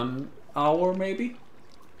 1 hour maybe.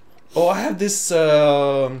 Oh, I have this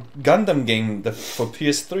Gundam game for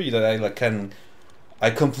PS3 that I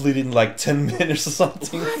completed in like 10 minutes or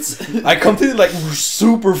something. What? I completed like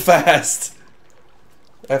super fast.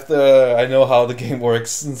 After I know how the game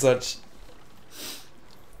works and such.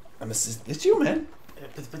 It's you, man.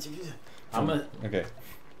 Okay.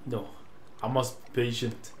 No, I must be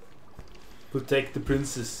patient. Protect the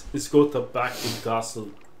princess. Escort her back to the castle.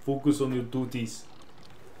 Focus on your duties.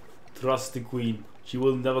 Trust the queen. She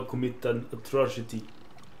will never commit an atrocity.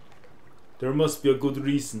 There must be a good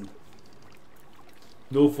reason.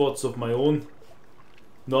 No thoughts of my own?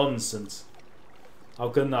 Nonsense. How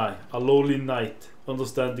can I, a lowly knight,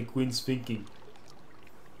 understand the queen's thinking?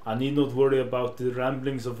 I need not worry about the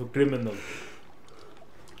ramblings of a criminal.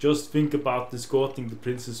 Just think about escorting the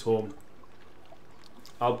princess home.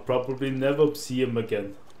 I'll probably never see him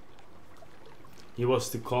again. He was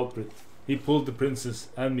the culprit. He pulled the princess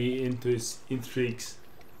and me into his intrigues.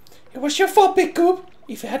 It was your fault, Big Goop.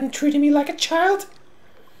 If you hadn't treated me like a child,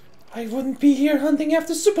 I wouldn't be here hunting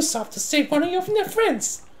after Supersoft to save one of your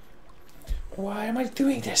friends. Why am I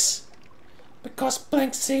doing this? Because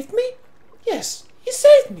Blank saved me? Yes, he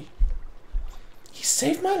saved me. He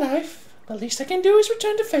saved my life. The least I can do is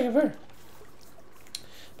return the favor.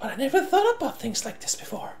 But I never thought about things like this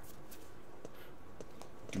before.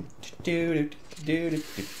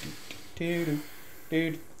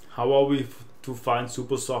 How are we to find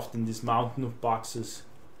Supersoft in this mountain of boxes?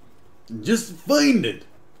 Just find it.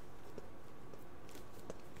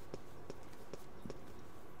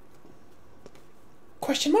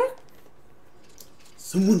 Question mark?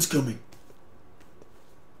 Someone's coming.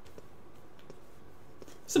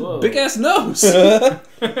 It's a Whoa. big ass nose.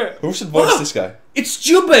 Who should voice this guy? It's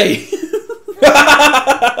Jubei.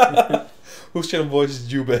 Who should voice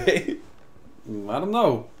Jubei? I don't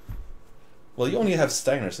know. Well, you only have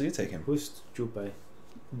Steiner, so you take him. Who's Jubei?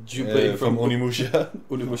 Jubei From Onimusha.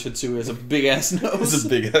 Onimusha 2 has a big ass It's nose. a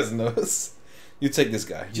big ass nose. You take this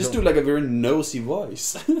guy. Just do like a very nosy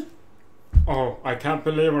voice. Oh, I can't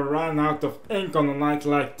believe I ran out of ink on a night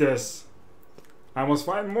like this. I must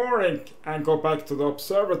find more ink and go back to the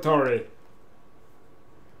observatory.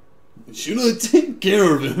 Should I take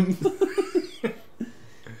care of him?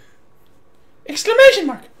 Exclamation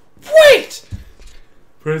mark! Wait!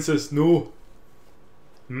 Princess, no.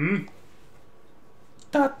 Hmm?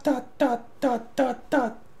 Dot dot dot dot dot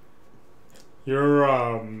dot. You're,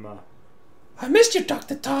 I missed you,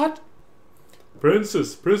 Dr. Todd.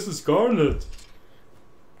 Princess Garnet.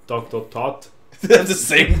 Dr. Todd. They have the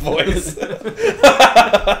same voice.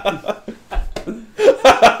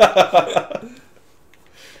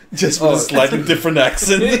 Just with a slightly different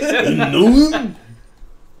accent. No.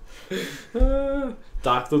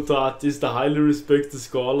 Dr. Todd is the highly respected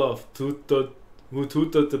scholar of who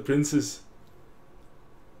tutored the princess.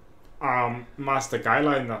 Master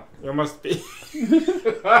Guyliner, you must be.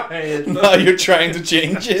 Now you're trying to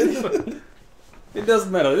change it. It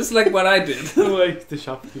doesn't matter. It's like what I did. Like the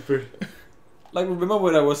shopkeeper. Like remember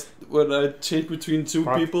when I changed between two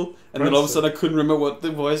What? people and then all of a sudden I couldn't remember what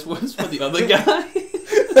the voice was for the other guy.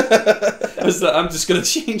 I was like, I'm just gonna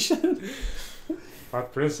change it.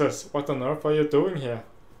 But princess, what on earth are you doing here?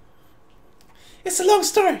 It's a long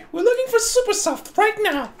story. We're looking for Supersoft right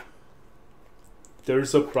now. There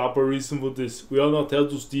is a proper reason for this. We are not here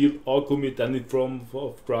to steal or commit any form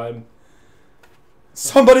of crime.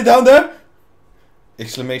 Somebody down there?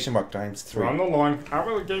 Exclamation mark times 3. Run along. I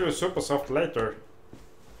will give you Supersoft later.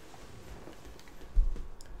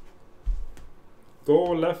 Go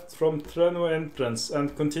left from Treno entrance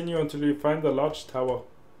and continue until you find a large tower.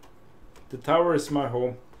 The tower is my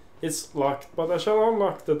home. It's locked, but I shall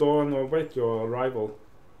unlock the door and await your arrival.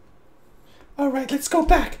 Alright, let's go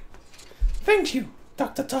back. Thank you,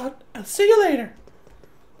 Dr. Todd. I'll see you later.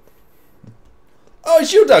 Oh,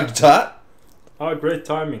 it's you, Dr. Todd. Ah, great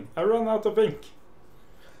timing. I ran out of ink.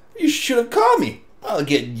 You should have called me. I'll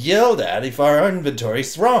get yelled at if our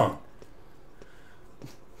inventory's wrong.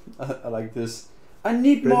 I like this. I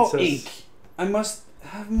need more Princess. ink. I must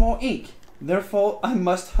have more ink. Therefore, I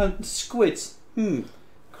must hunt squids.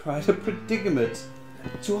 Quite a predicament.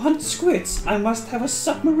 To hunt squids, I must have a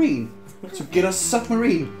submarine. To get a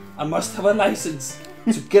submarine, I must have a license.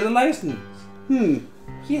 To get a license,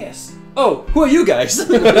 yes. Oh, who are you guys?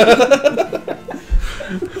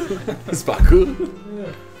 Sparkle.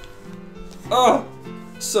 Oh,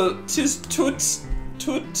 so tis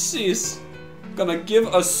Tootsie's gonna give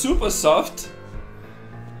us super soft.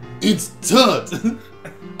 It's Todd!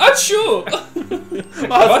 Achoo!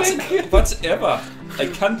 Whatever. I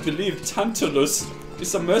can't believe Tantalus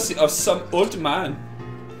is a mercy of some old man.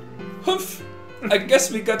 Humph. I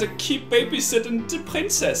guess we gotta keep babysitting the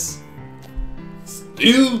princess.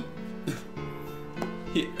 Still?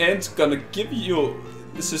 He ain't gonna give you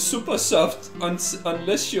the super soft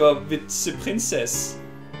unless you're with the princess.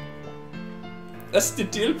 That's the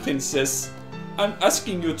deal, princess. I'm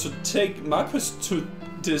asking you to take Marcus to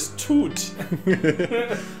this toot.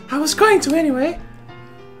 I was going to anyway.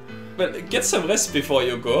 Well, get some rest before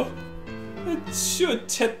you go. I'm sure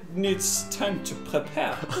Ted needs time to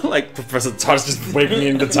prepare. Like Professor Todd's just waking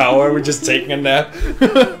in the tower. We're just taking a nap.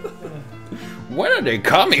 When are they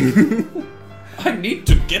coming? I need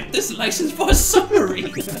to get this license for a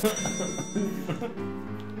submarine.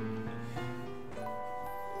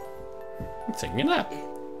 I'm taking a nap.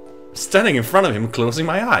 Standing in front of him, closing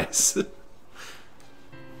my eyes.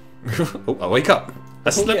 Oh, I wake up. I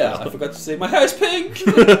Oh slip. yeah, I forgot to say my hair is pink.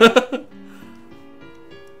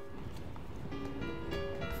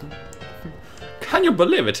 Can you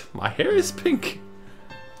believe it? My hair is pink.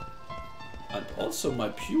 And also my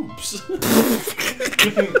pubes.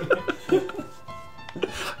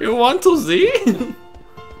 You want to see?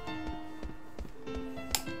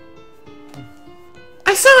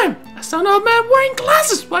 I saw him. I saw an old man wearing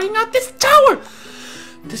glasses running out this tower.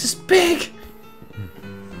 This is big.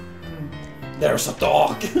 There's a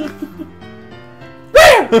dog.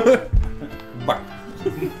 Where? Bah.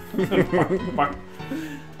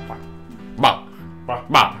 Bah.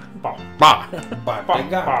 Bah.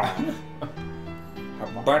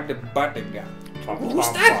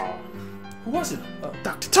 Who's that? Who was it?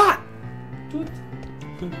 Dr. Todd.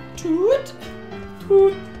 Toot?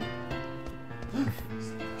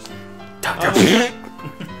 Dr.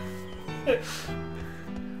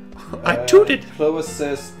 I tooted. Clovis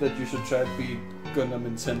says that you should try to beat Gundam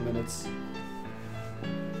in 10 minutes.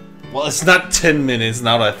 Well, it's not 10 minutes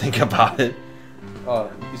now that I think about it.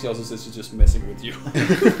 He also says she's just messing with you.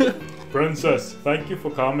 Princess, thank you for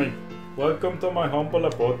coming. Welcome to my humble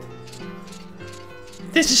abode.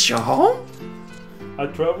 This is your home? I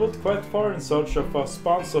traveled quite far in search of a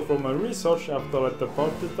sponsor for my research after I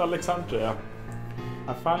departed Alexandria.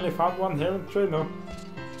 I finally found one here in Trino.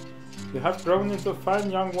 You have grown into a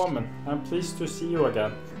fine young woman. I'm pleased to see you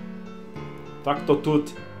again. Dr.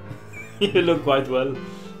 Toot, you look quite well.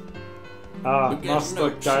 Look at Master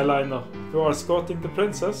notes. Skyliner, you are escorting the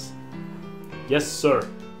princess? Yes, sir.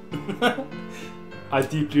 I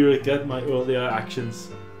deeply regret my earlier actions.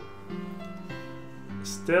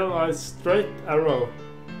 Still a straight arrow,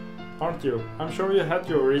 aren't you? I'm sure you had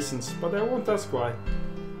your reasons, but I won't ask why.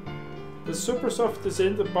 The super soft is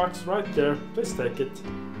in the box right there. Please take it.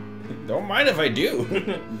 Don't mind if I do.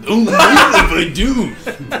 Don't mind if I do!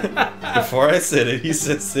 Before I said it, he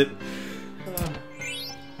says it.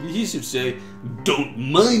 He should say, don't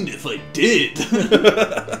mind if I did!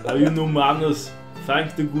 Have you no manners?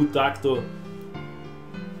 Thank the good doctor.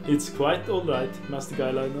 It's quite alright, Master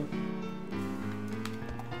Skyliner.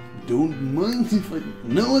 Don't mind if I...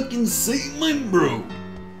 Now I can say my bro!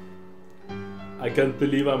 I can't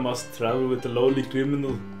believe I must travel with a lowly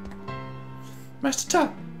criminal. Master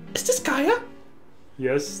Todd, is this Gaia?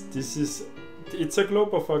 Yes, it's a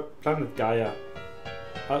globe of a planet Gaia.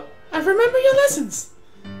 I remember your lessons.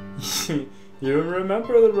 You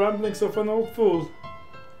remember the ramblings of an old fool?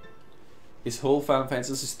 Is whole Final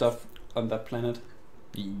Fantasy stuff on that planet?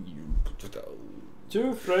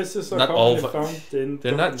 Two phrases are Not all commonly found in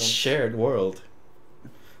They're not documents. shared world.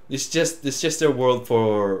 It's just their world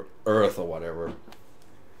for Earth or whatever.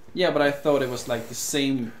 Yeah, but I thought it was like the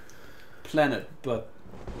same planet, but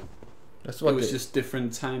That's it what was they- just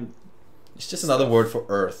different time. It's just another word for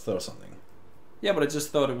Earth or something. Yeah, but I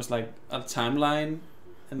just thought it was like a timeline,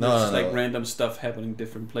 and No, there's just no, like no. random stuff happening in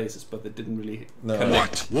different places, but they didn't really No.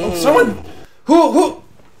 connect. Oh, someone! Who?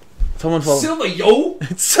 Someone follow. Silver Yo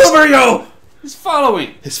It's Silver Yo! is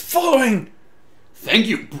following. He's following! Thank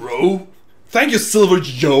you, bro! Thank you, Silver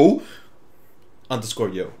Yo! Underscore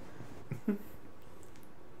Yo.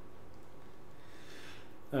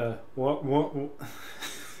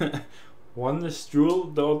 One is Jewel,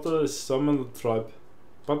 the other is Summon Tribe.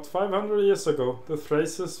 But 500 years ago, the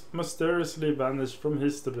Thraces mysteriously vanished from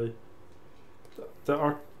history.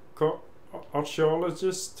 The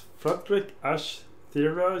archaeologist Frederick Ashe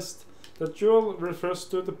theorized that Jewel refers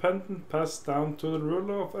to the pendant passed down to the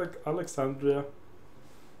ruler of Alexandria.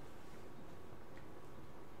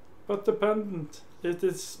 But the pendant, it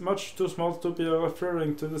is much too small to be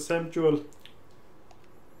referring to the same jewel.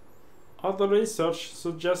 Other research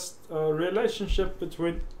suggests a relationship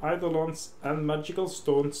between eidolons and magical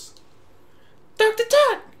stones. Dr.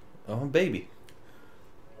 Todd! Oh, baby.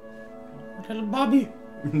 Little Bobby.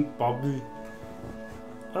 Bobby.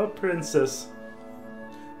 A princess.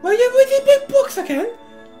 Will you read the big books again?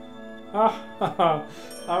 Ah, ha, ha.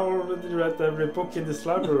 I already read every book in this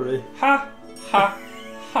library. Ha, ha,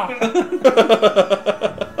 ha.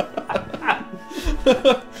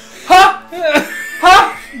 Ha!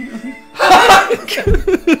 Ha!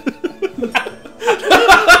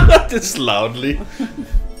 Just loudly.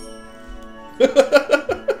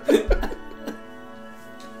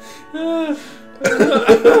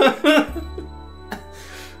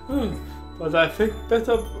 But I think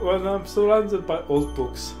better when I'm surrounded by old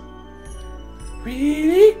books.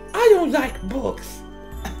 Really? I don't like books.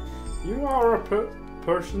 You are a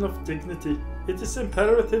person of dignity. It is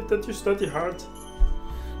imperative that you study hard.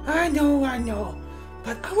 I know.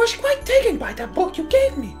 But I was quite taken by that book you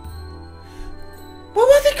gave me. What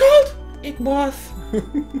was it called? It was...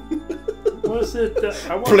 Was it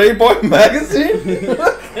Playboy magazine?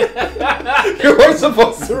 You weren't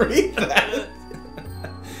supposed to read that.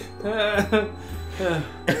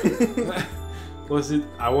 Was it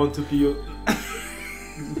I want to be your...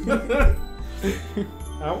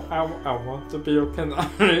 I want to be your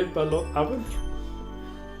canary below oven?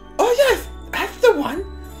 Oh yes, that's the one.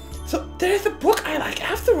 So there's a book I like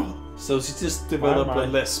after all. So she just developed a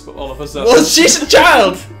lisp all of a sudden. Well, she's a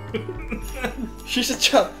child. She's a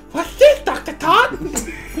child. What's this, Dr. Todd?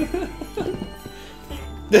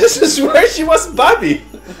 This is where she was Bobby.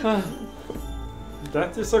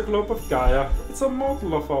 That is a globe of Gaia. It's a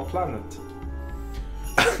model of our planet.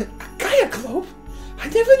 A Gaia globe? I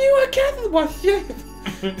never knew a castle was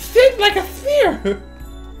shaped like a sphere.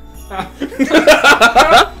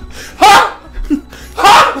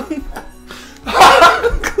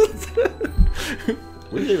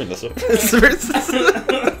 We're leaving this up.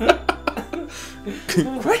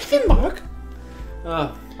 Question mark?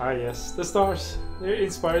 Yes, the stars. They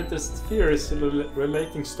inspired the theories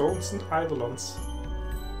relating stones and eidolons.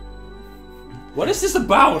 What is this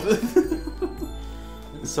about?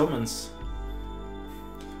 Summons.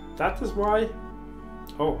 That is why...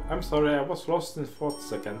 Oh, I'm sorry, I was lost in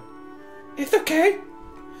thoughts again. It's okay.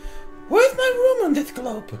 Where's my room on this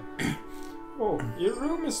globe? Oh, your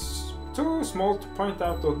room is too small to point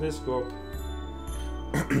out on this globe.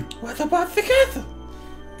 What about the castle?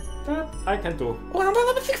 That I can do. Oh, I'm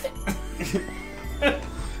level 60.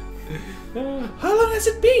 How long has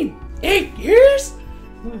it been? 8 years?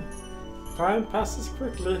 Time passes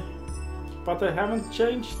quickly, but I haven't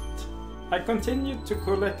changed. I continue to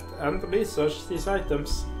collect and research these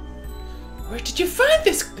items. Where did you find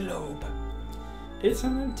this globe? It's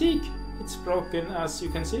an antique. It's broken, as you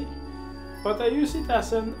can see, but I use it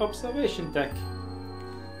as an observation deck.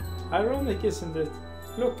 Ironic, isn't it?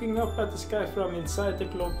 Looking up at the sky from inside the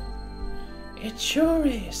globe. It sure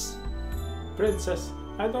is. Princess,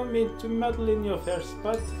 I don't mean to meddle in your affairs,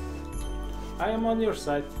 but I am on your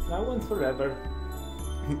side, now and forever.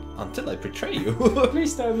 Until I betray you.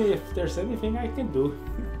 Please tell me if there's anything I can do.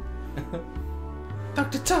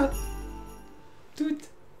 Dr. Todd. Dude.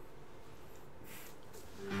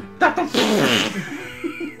 Dr.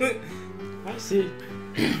 I see.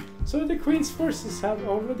 So the Queen's forces have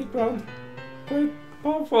already grown quite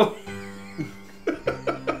powerful.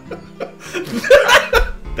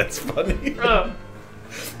 That's funny.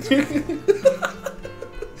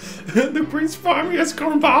 The Queen's army has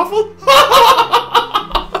grown powerful?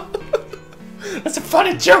 That's a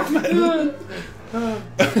funny joke, man.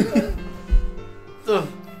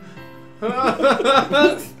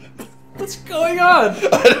 What's going on?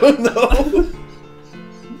 I don't know.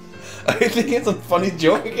 I think it's a funny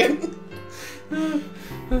joke again.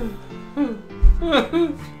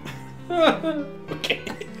 Okay.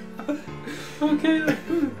 Okay.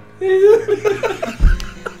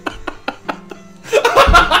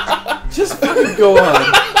 Just fucking go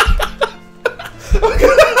on.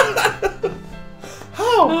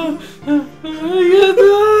 How?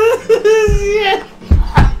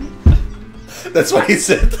 That's what he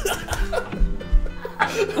said.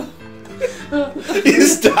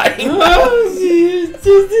 He's dying.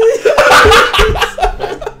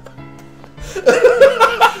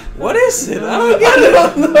 is it? I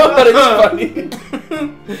don't know, but it's funny.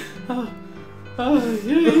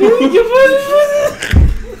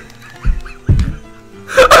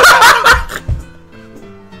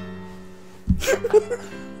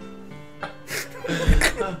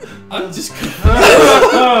 I'm just.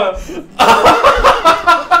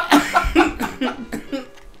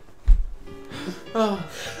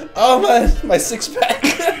 Oh man, my six pack.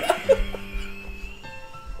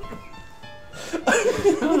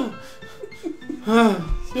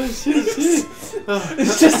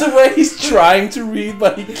 It's just the way he's trying to read,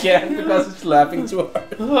 but he can't because he's laughing too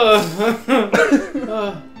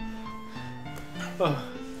hard.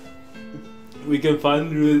 We can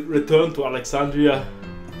finally return to Alexandria.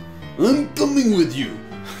 I'm coming with you.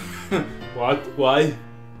 What? Why?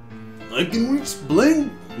 I can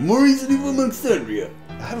explain more easily from Alexandria.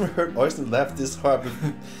 I haven't heard Oyster laugh this hard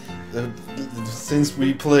since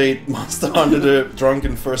we played Monster Hunter the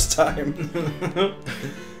drunken first time.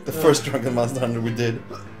 The first drunken Monster Hunter we did.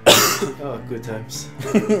 Oh, good times.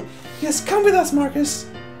 Yes, come with us, Marcus.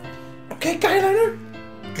 Okay, Guyliner?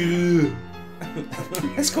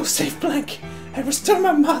 Let's go save Blank and restore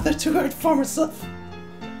my mother to her former self.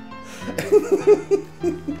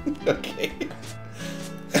 Okay.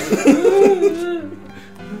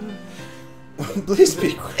 Please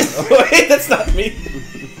be quick. Oh, wait, that's not me.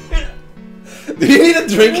 Do you need a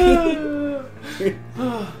drink?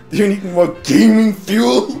 Do you need more gaming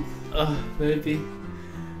fuel? Maybe.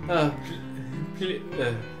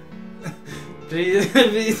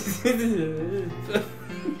 Please.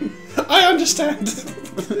 I understand.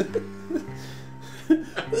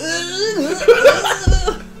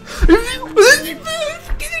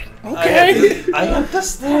 Okay. I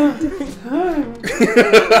understand.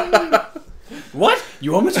 What?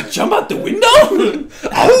 You want me to jump out the window?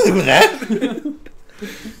 I'll do that.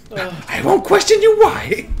 I won't question you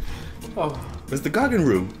why. Where's the Gargan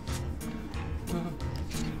room?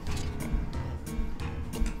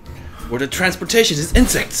 Where the transportation is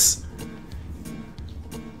insects.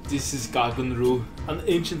 This is Gargan Rue, an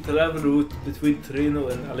ancient travel route between Trino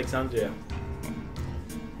and Alexandria.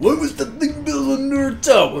 Why was that thing built under a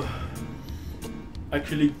tower?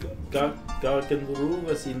 Actually, Gargan Rue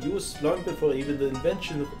was in use long before even the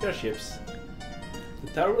invention of airships.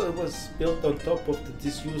 The tower was built on top of the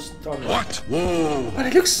disused tunnel. What? Whoa! But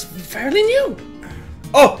it looks fairly new.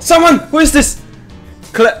 Oh, someone! Who is this?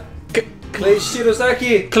 Clay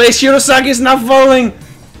Shirosaki! Clay Shirosaki is now falling!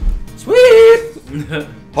 Sweet!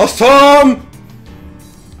 Awesome!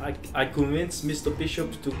 I convinced Mr.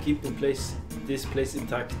 Bishop to keep this place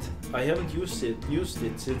intact. I haven't used it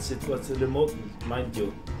since it was remote, mind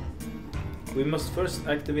you. We must first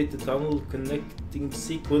activate the tunnel connecting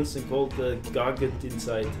sequence and call the Gargant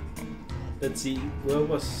inside. Let's see, where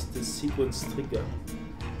was the sequence trigger?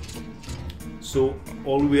 So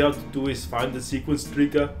all we have to do is find the sequence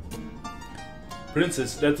trigger.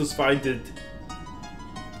 Princess, let us find it.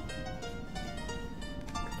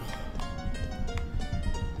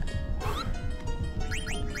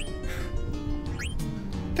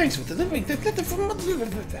 Thanks for delivering the letter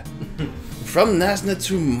from Nasna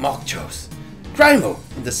to Mokchos. Grimo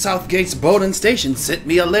in the South Gates Bowden Station sent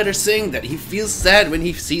me a letter saying that he feels sad when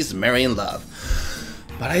he sees Mary in love.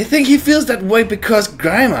 But I think he feels that way because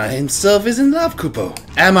Grima himself is in love, Kupo.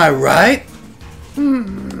 Am I right?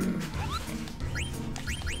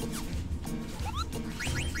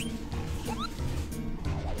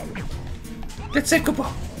 That's it,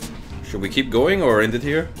 Kupo. Should we keep going or end it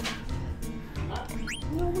here?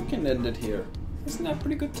 No, we can end it here. Isn't that a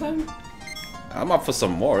pretty good time? I'm up for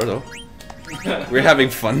some more though. We're having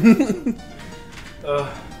fun.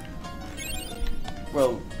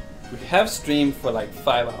 Well, we have streamed for like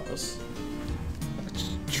 5 hours.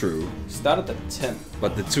 True. Started at 10.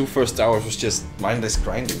 But the 2 first hours was just mindless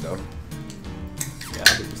grinding though. Yeah,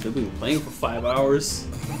 but we've still been playing for 5 hours.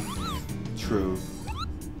 True.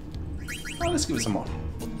 Oh, let's give it some more.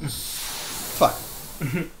 Fuck.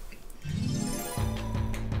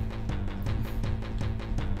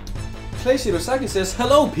 Clay Shirosaki says,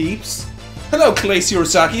 "Hello, peeps." Hello, Clay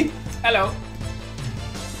Shirosaki. Hello.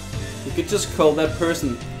 You could just call that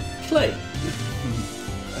person Clay.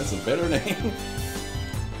 That's a better name.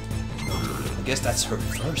 I guess that's her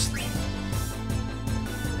first name.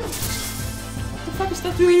 What the fuck is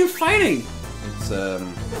that doing in fighting? Let's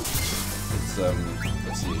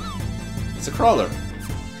see. It's a crawler.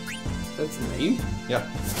 That's the name? Yeah.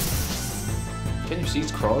 Can you see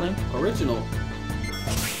it's crawling? Original.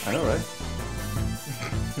 I know, right?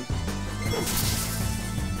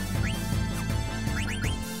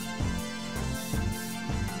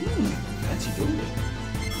 Fancy doing it.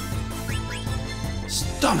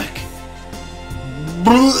 Stomach!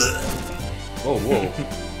 Oh, whoa.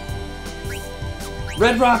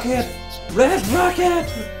 Red Rocket! Red Rocket!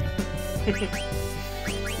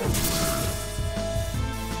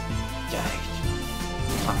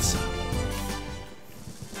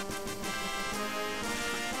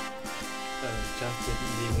 Jack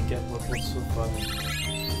didn't even get what was so funny.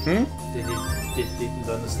 Hmm? Didn't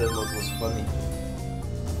understand what was funny.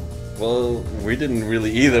 Well, we didn't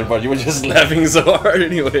really either, but you were just laughing so hard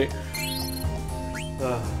anyway.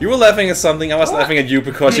 You were laughing at something, I was laughing at you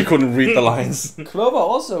because you couldn't read the lines. Clover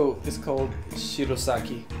also is called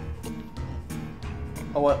Shirosaki.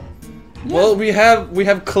 Oh what? Well, we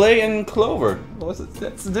have Clay and Clover.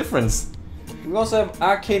 That's the difference. We also have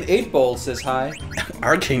Arcane 8 Ball says hi.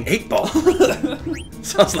 Arcane 8 Ball.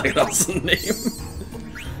 Sounds like an awesome name.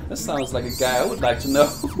 That sounds like a guy I would like to know.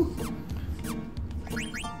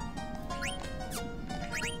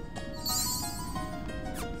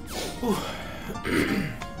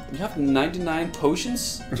 You have 99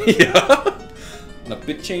 potions? Yeah. And a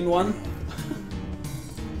bit chain one?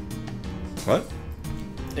 What?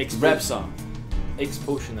 Rap song. X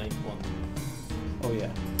potion 8 1. Oh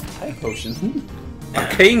yeah. High potion.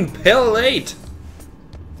 Arcane Pale 8.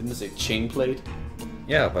 Didn't it say chain plate?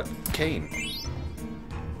 Yeah, but Kane.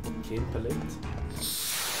 Cane palette.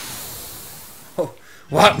 Oh,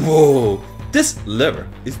 what? Whoa! This lever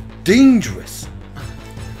is dangerous.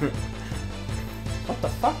 What the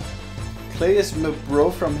fuck? Clay is my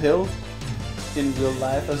bro from Hill in real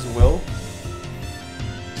life as well.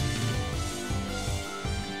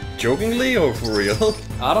 Jokingly or for real?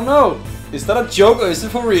 I don't know. Is that a joke or is it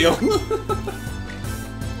for real?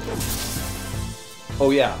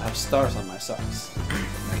 Oh yeah, I have stars on my socks.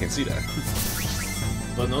 I can see that.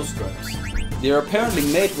 But no stripes. They're apparently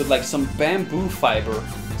made with like some bamboo fiber,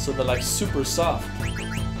 so they're like super soft. Which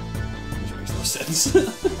makes no sense.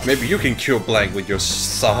 Maybe you can cure blank with your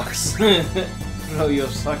socks. No, your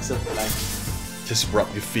socks are blank. Just rub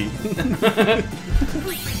your feet. It's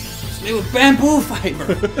made with bamboo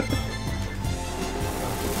fiber.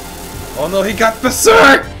 Oh no, he got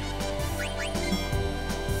berserk!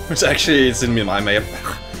 Which actually is in my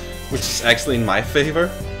which is actually in my favor.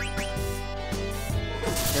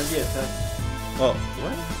 Can be attacked. Oh,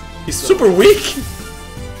 what? He's super weak.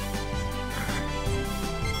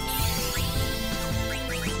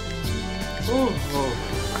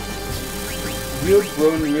 Real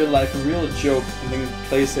bro in real life, real joke, and then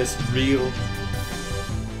Clay says real.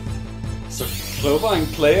 So Clover and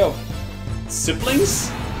Clay are siblings?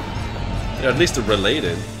 Yeah, at least they're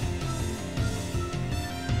related.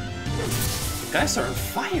 The guys are on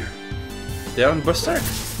fire. They're on berserk.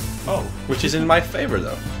 Oh, which is in my favor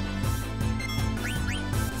though.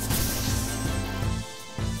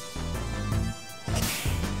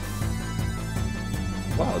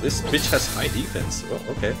 Wow, this bitch has high defense. Well,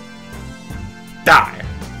 okay. Die!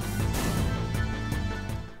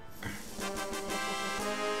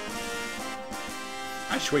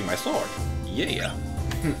 I swing my sword. Yeah.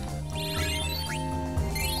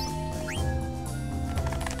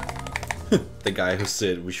 The guy who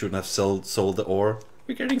said we shouldn't have sold the ore.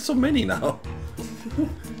 We're getting so many now.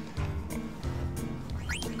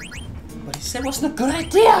 But he said it wasn't a good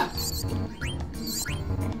idea!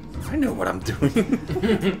 I know what I'm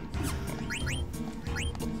doing.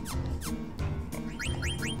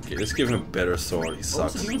 Okay, let's give him a better sword. He What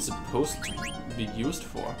sucks. was it even supposed to be used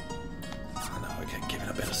for? Oh no, I can't give him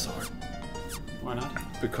a better sword. Why not?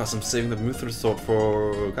 Because I'm saving the Mithril sword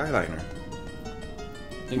for Guyliner.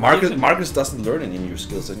 Then Marcus, give him- Marcus doesn't learn any new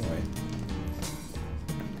skills anyway.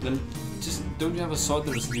 Then just don't you have a sword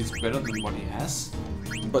that is at least better than what he has?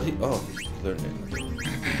 But he learned it.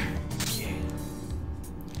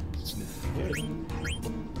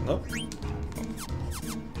 Nope.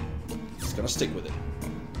 He's gonna stick with it.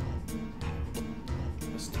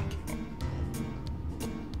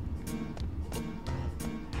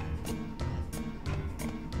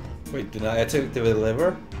 Wait, did I attack the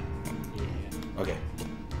lever? Yeah. Okay.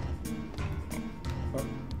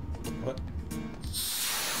 What?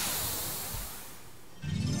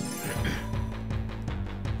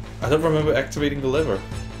 I don't remember activating the lever.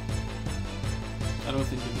 I don't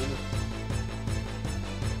think you did it.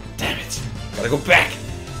 Damn it! Gotta go back!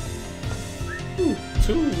 Ooh,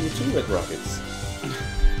 two red rockets.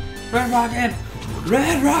 Red Rocket!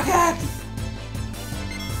 Red Rocket!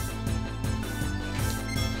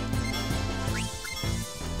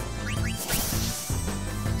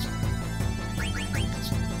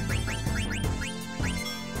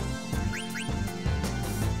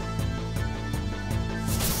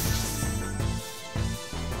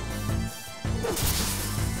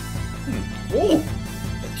 Whoa!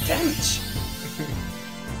 Damage!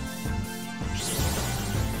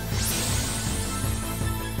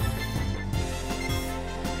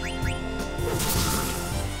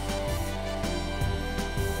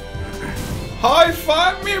 High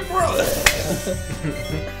five me, brother!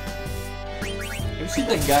 Have you seen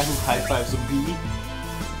that guy who high fives a bee?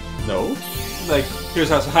 No. Like, here's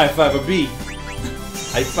how to high five a bee.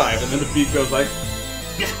 High five. And then the bee goes like.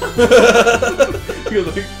 You're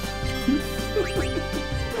like.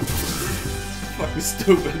 Fucking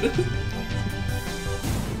stupid.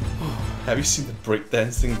 Have you seen the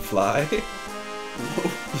breakdancing fly?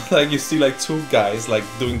 Like you see like two guys like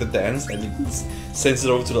doing the dance and he sends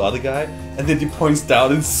it over to the other guy and then he points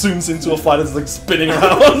down and zooms into a fly that's like spinning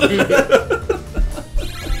around.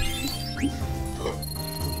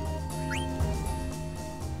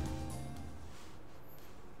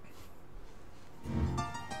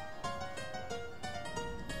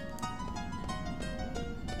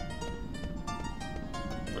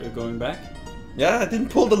 Are you going back? Yeah, I didn't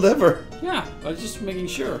pull the lever. Yeah, I was just making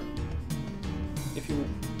sure. If you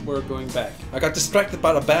were going back. I got distracted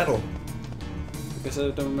by the battle. Because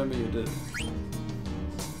I don't remember you did.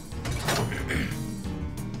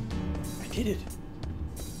 I did it.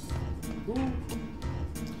 Ooh.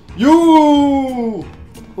 You!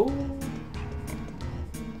 Ooh.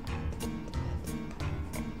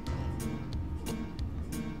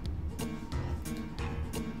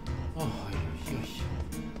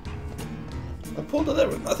 I pulled the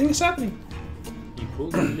lever. Nothing is happening. You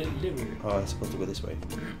pulled the lever. Oh, I'm supposed to go this way.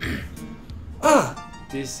 Ah!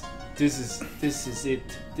 This is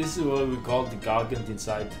it. This is what we call the Gargant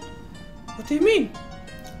inside. What do you mean?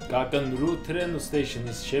 Gargant Route Reno station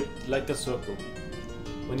is shaped like a circle.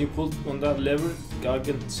 When you pull on that lever,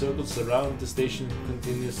 Gargant circles around the station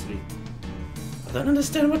continuously. I don't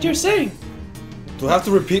understand what you're saying. Do I have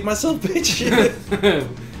to repeat myself, bitch?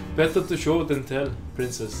 Better to show than tell,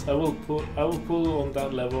 princess. I will pull on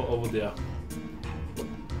that lever over there.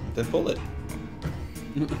 Then pull it.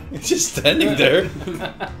 It's just standing there.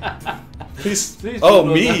 Please. Oh, pull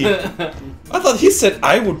on me. that. I thought he said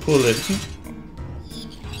I would pull it.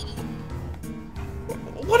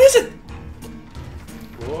 What is it?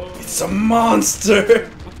 Whoa. It's a monster.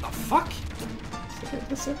 What the fuck?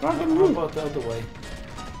 It's a How about the other way?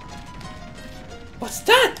 What's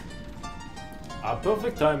that?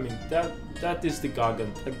 Perfect timing. That is the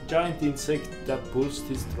Gargant, a giant insect that pulls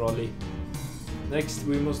his trolley. Next,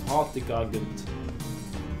 we must halt the Gargant.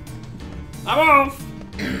 I'm off!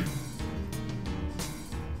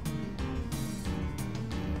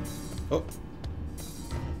 Oh.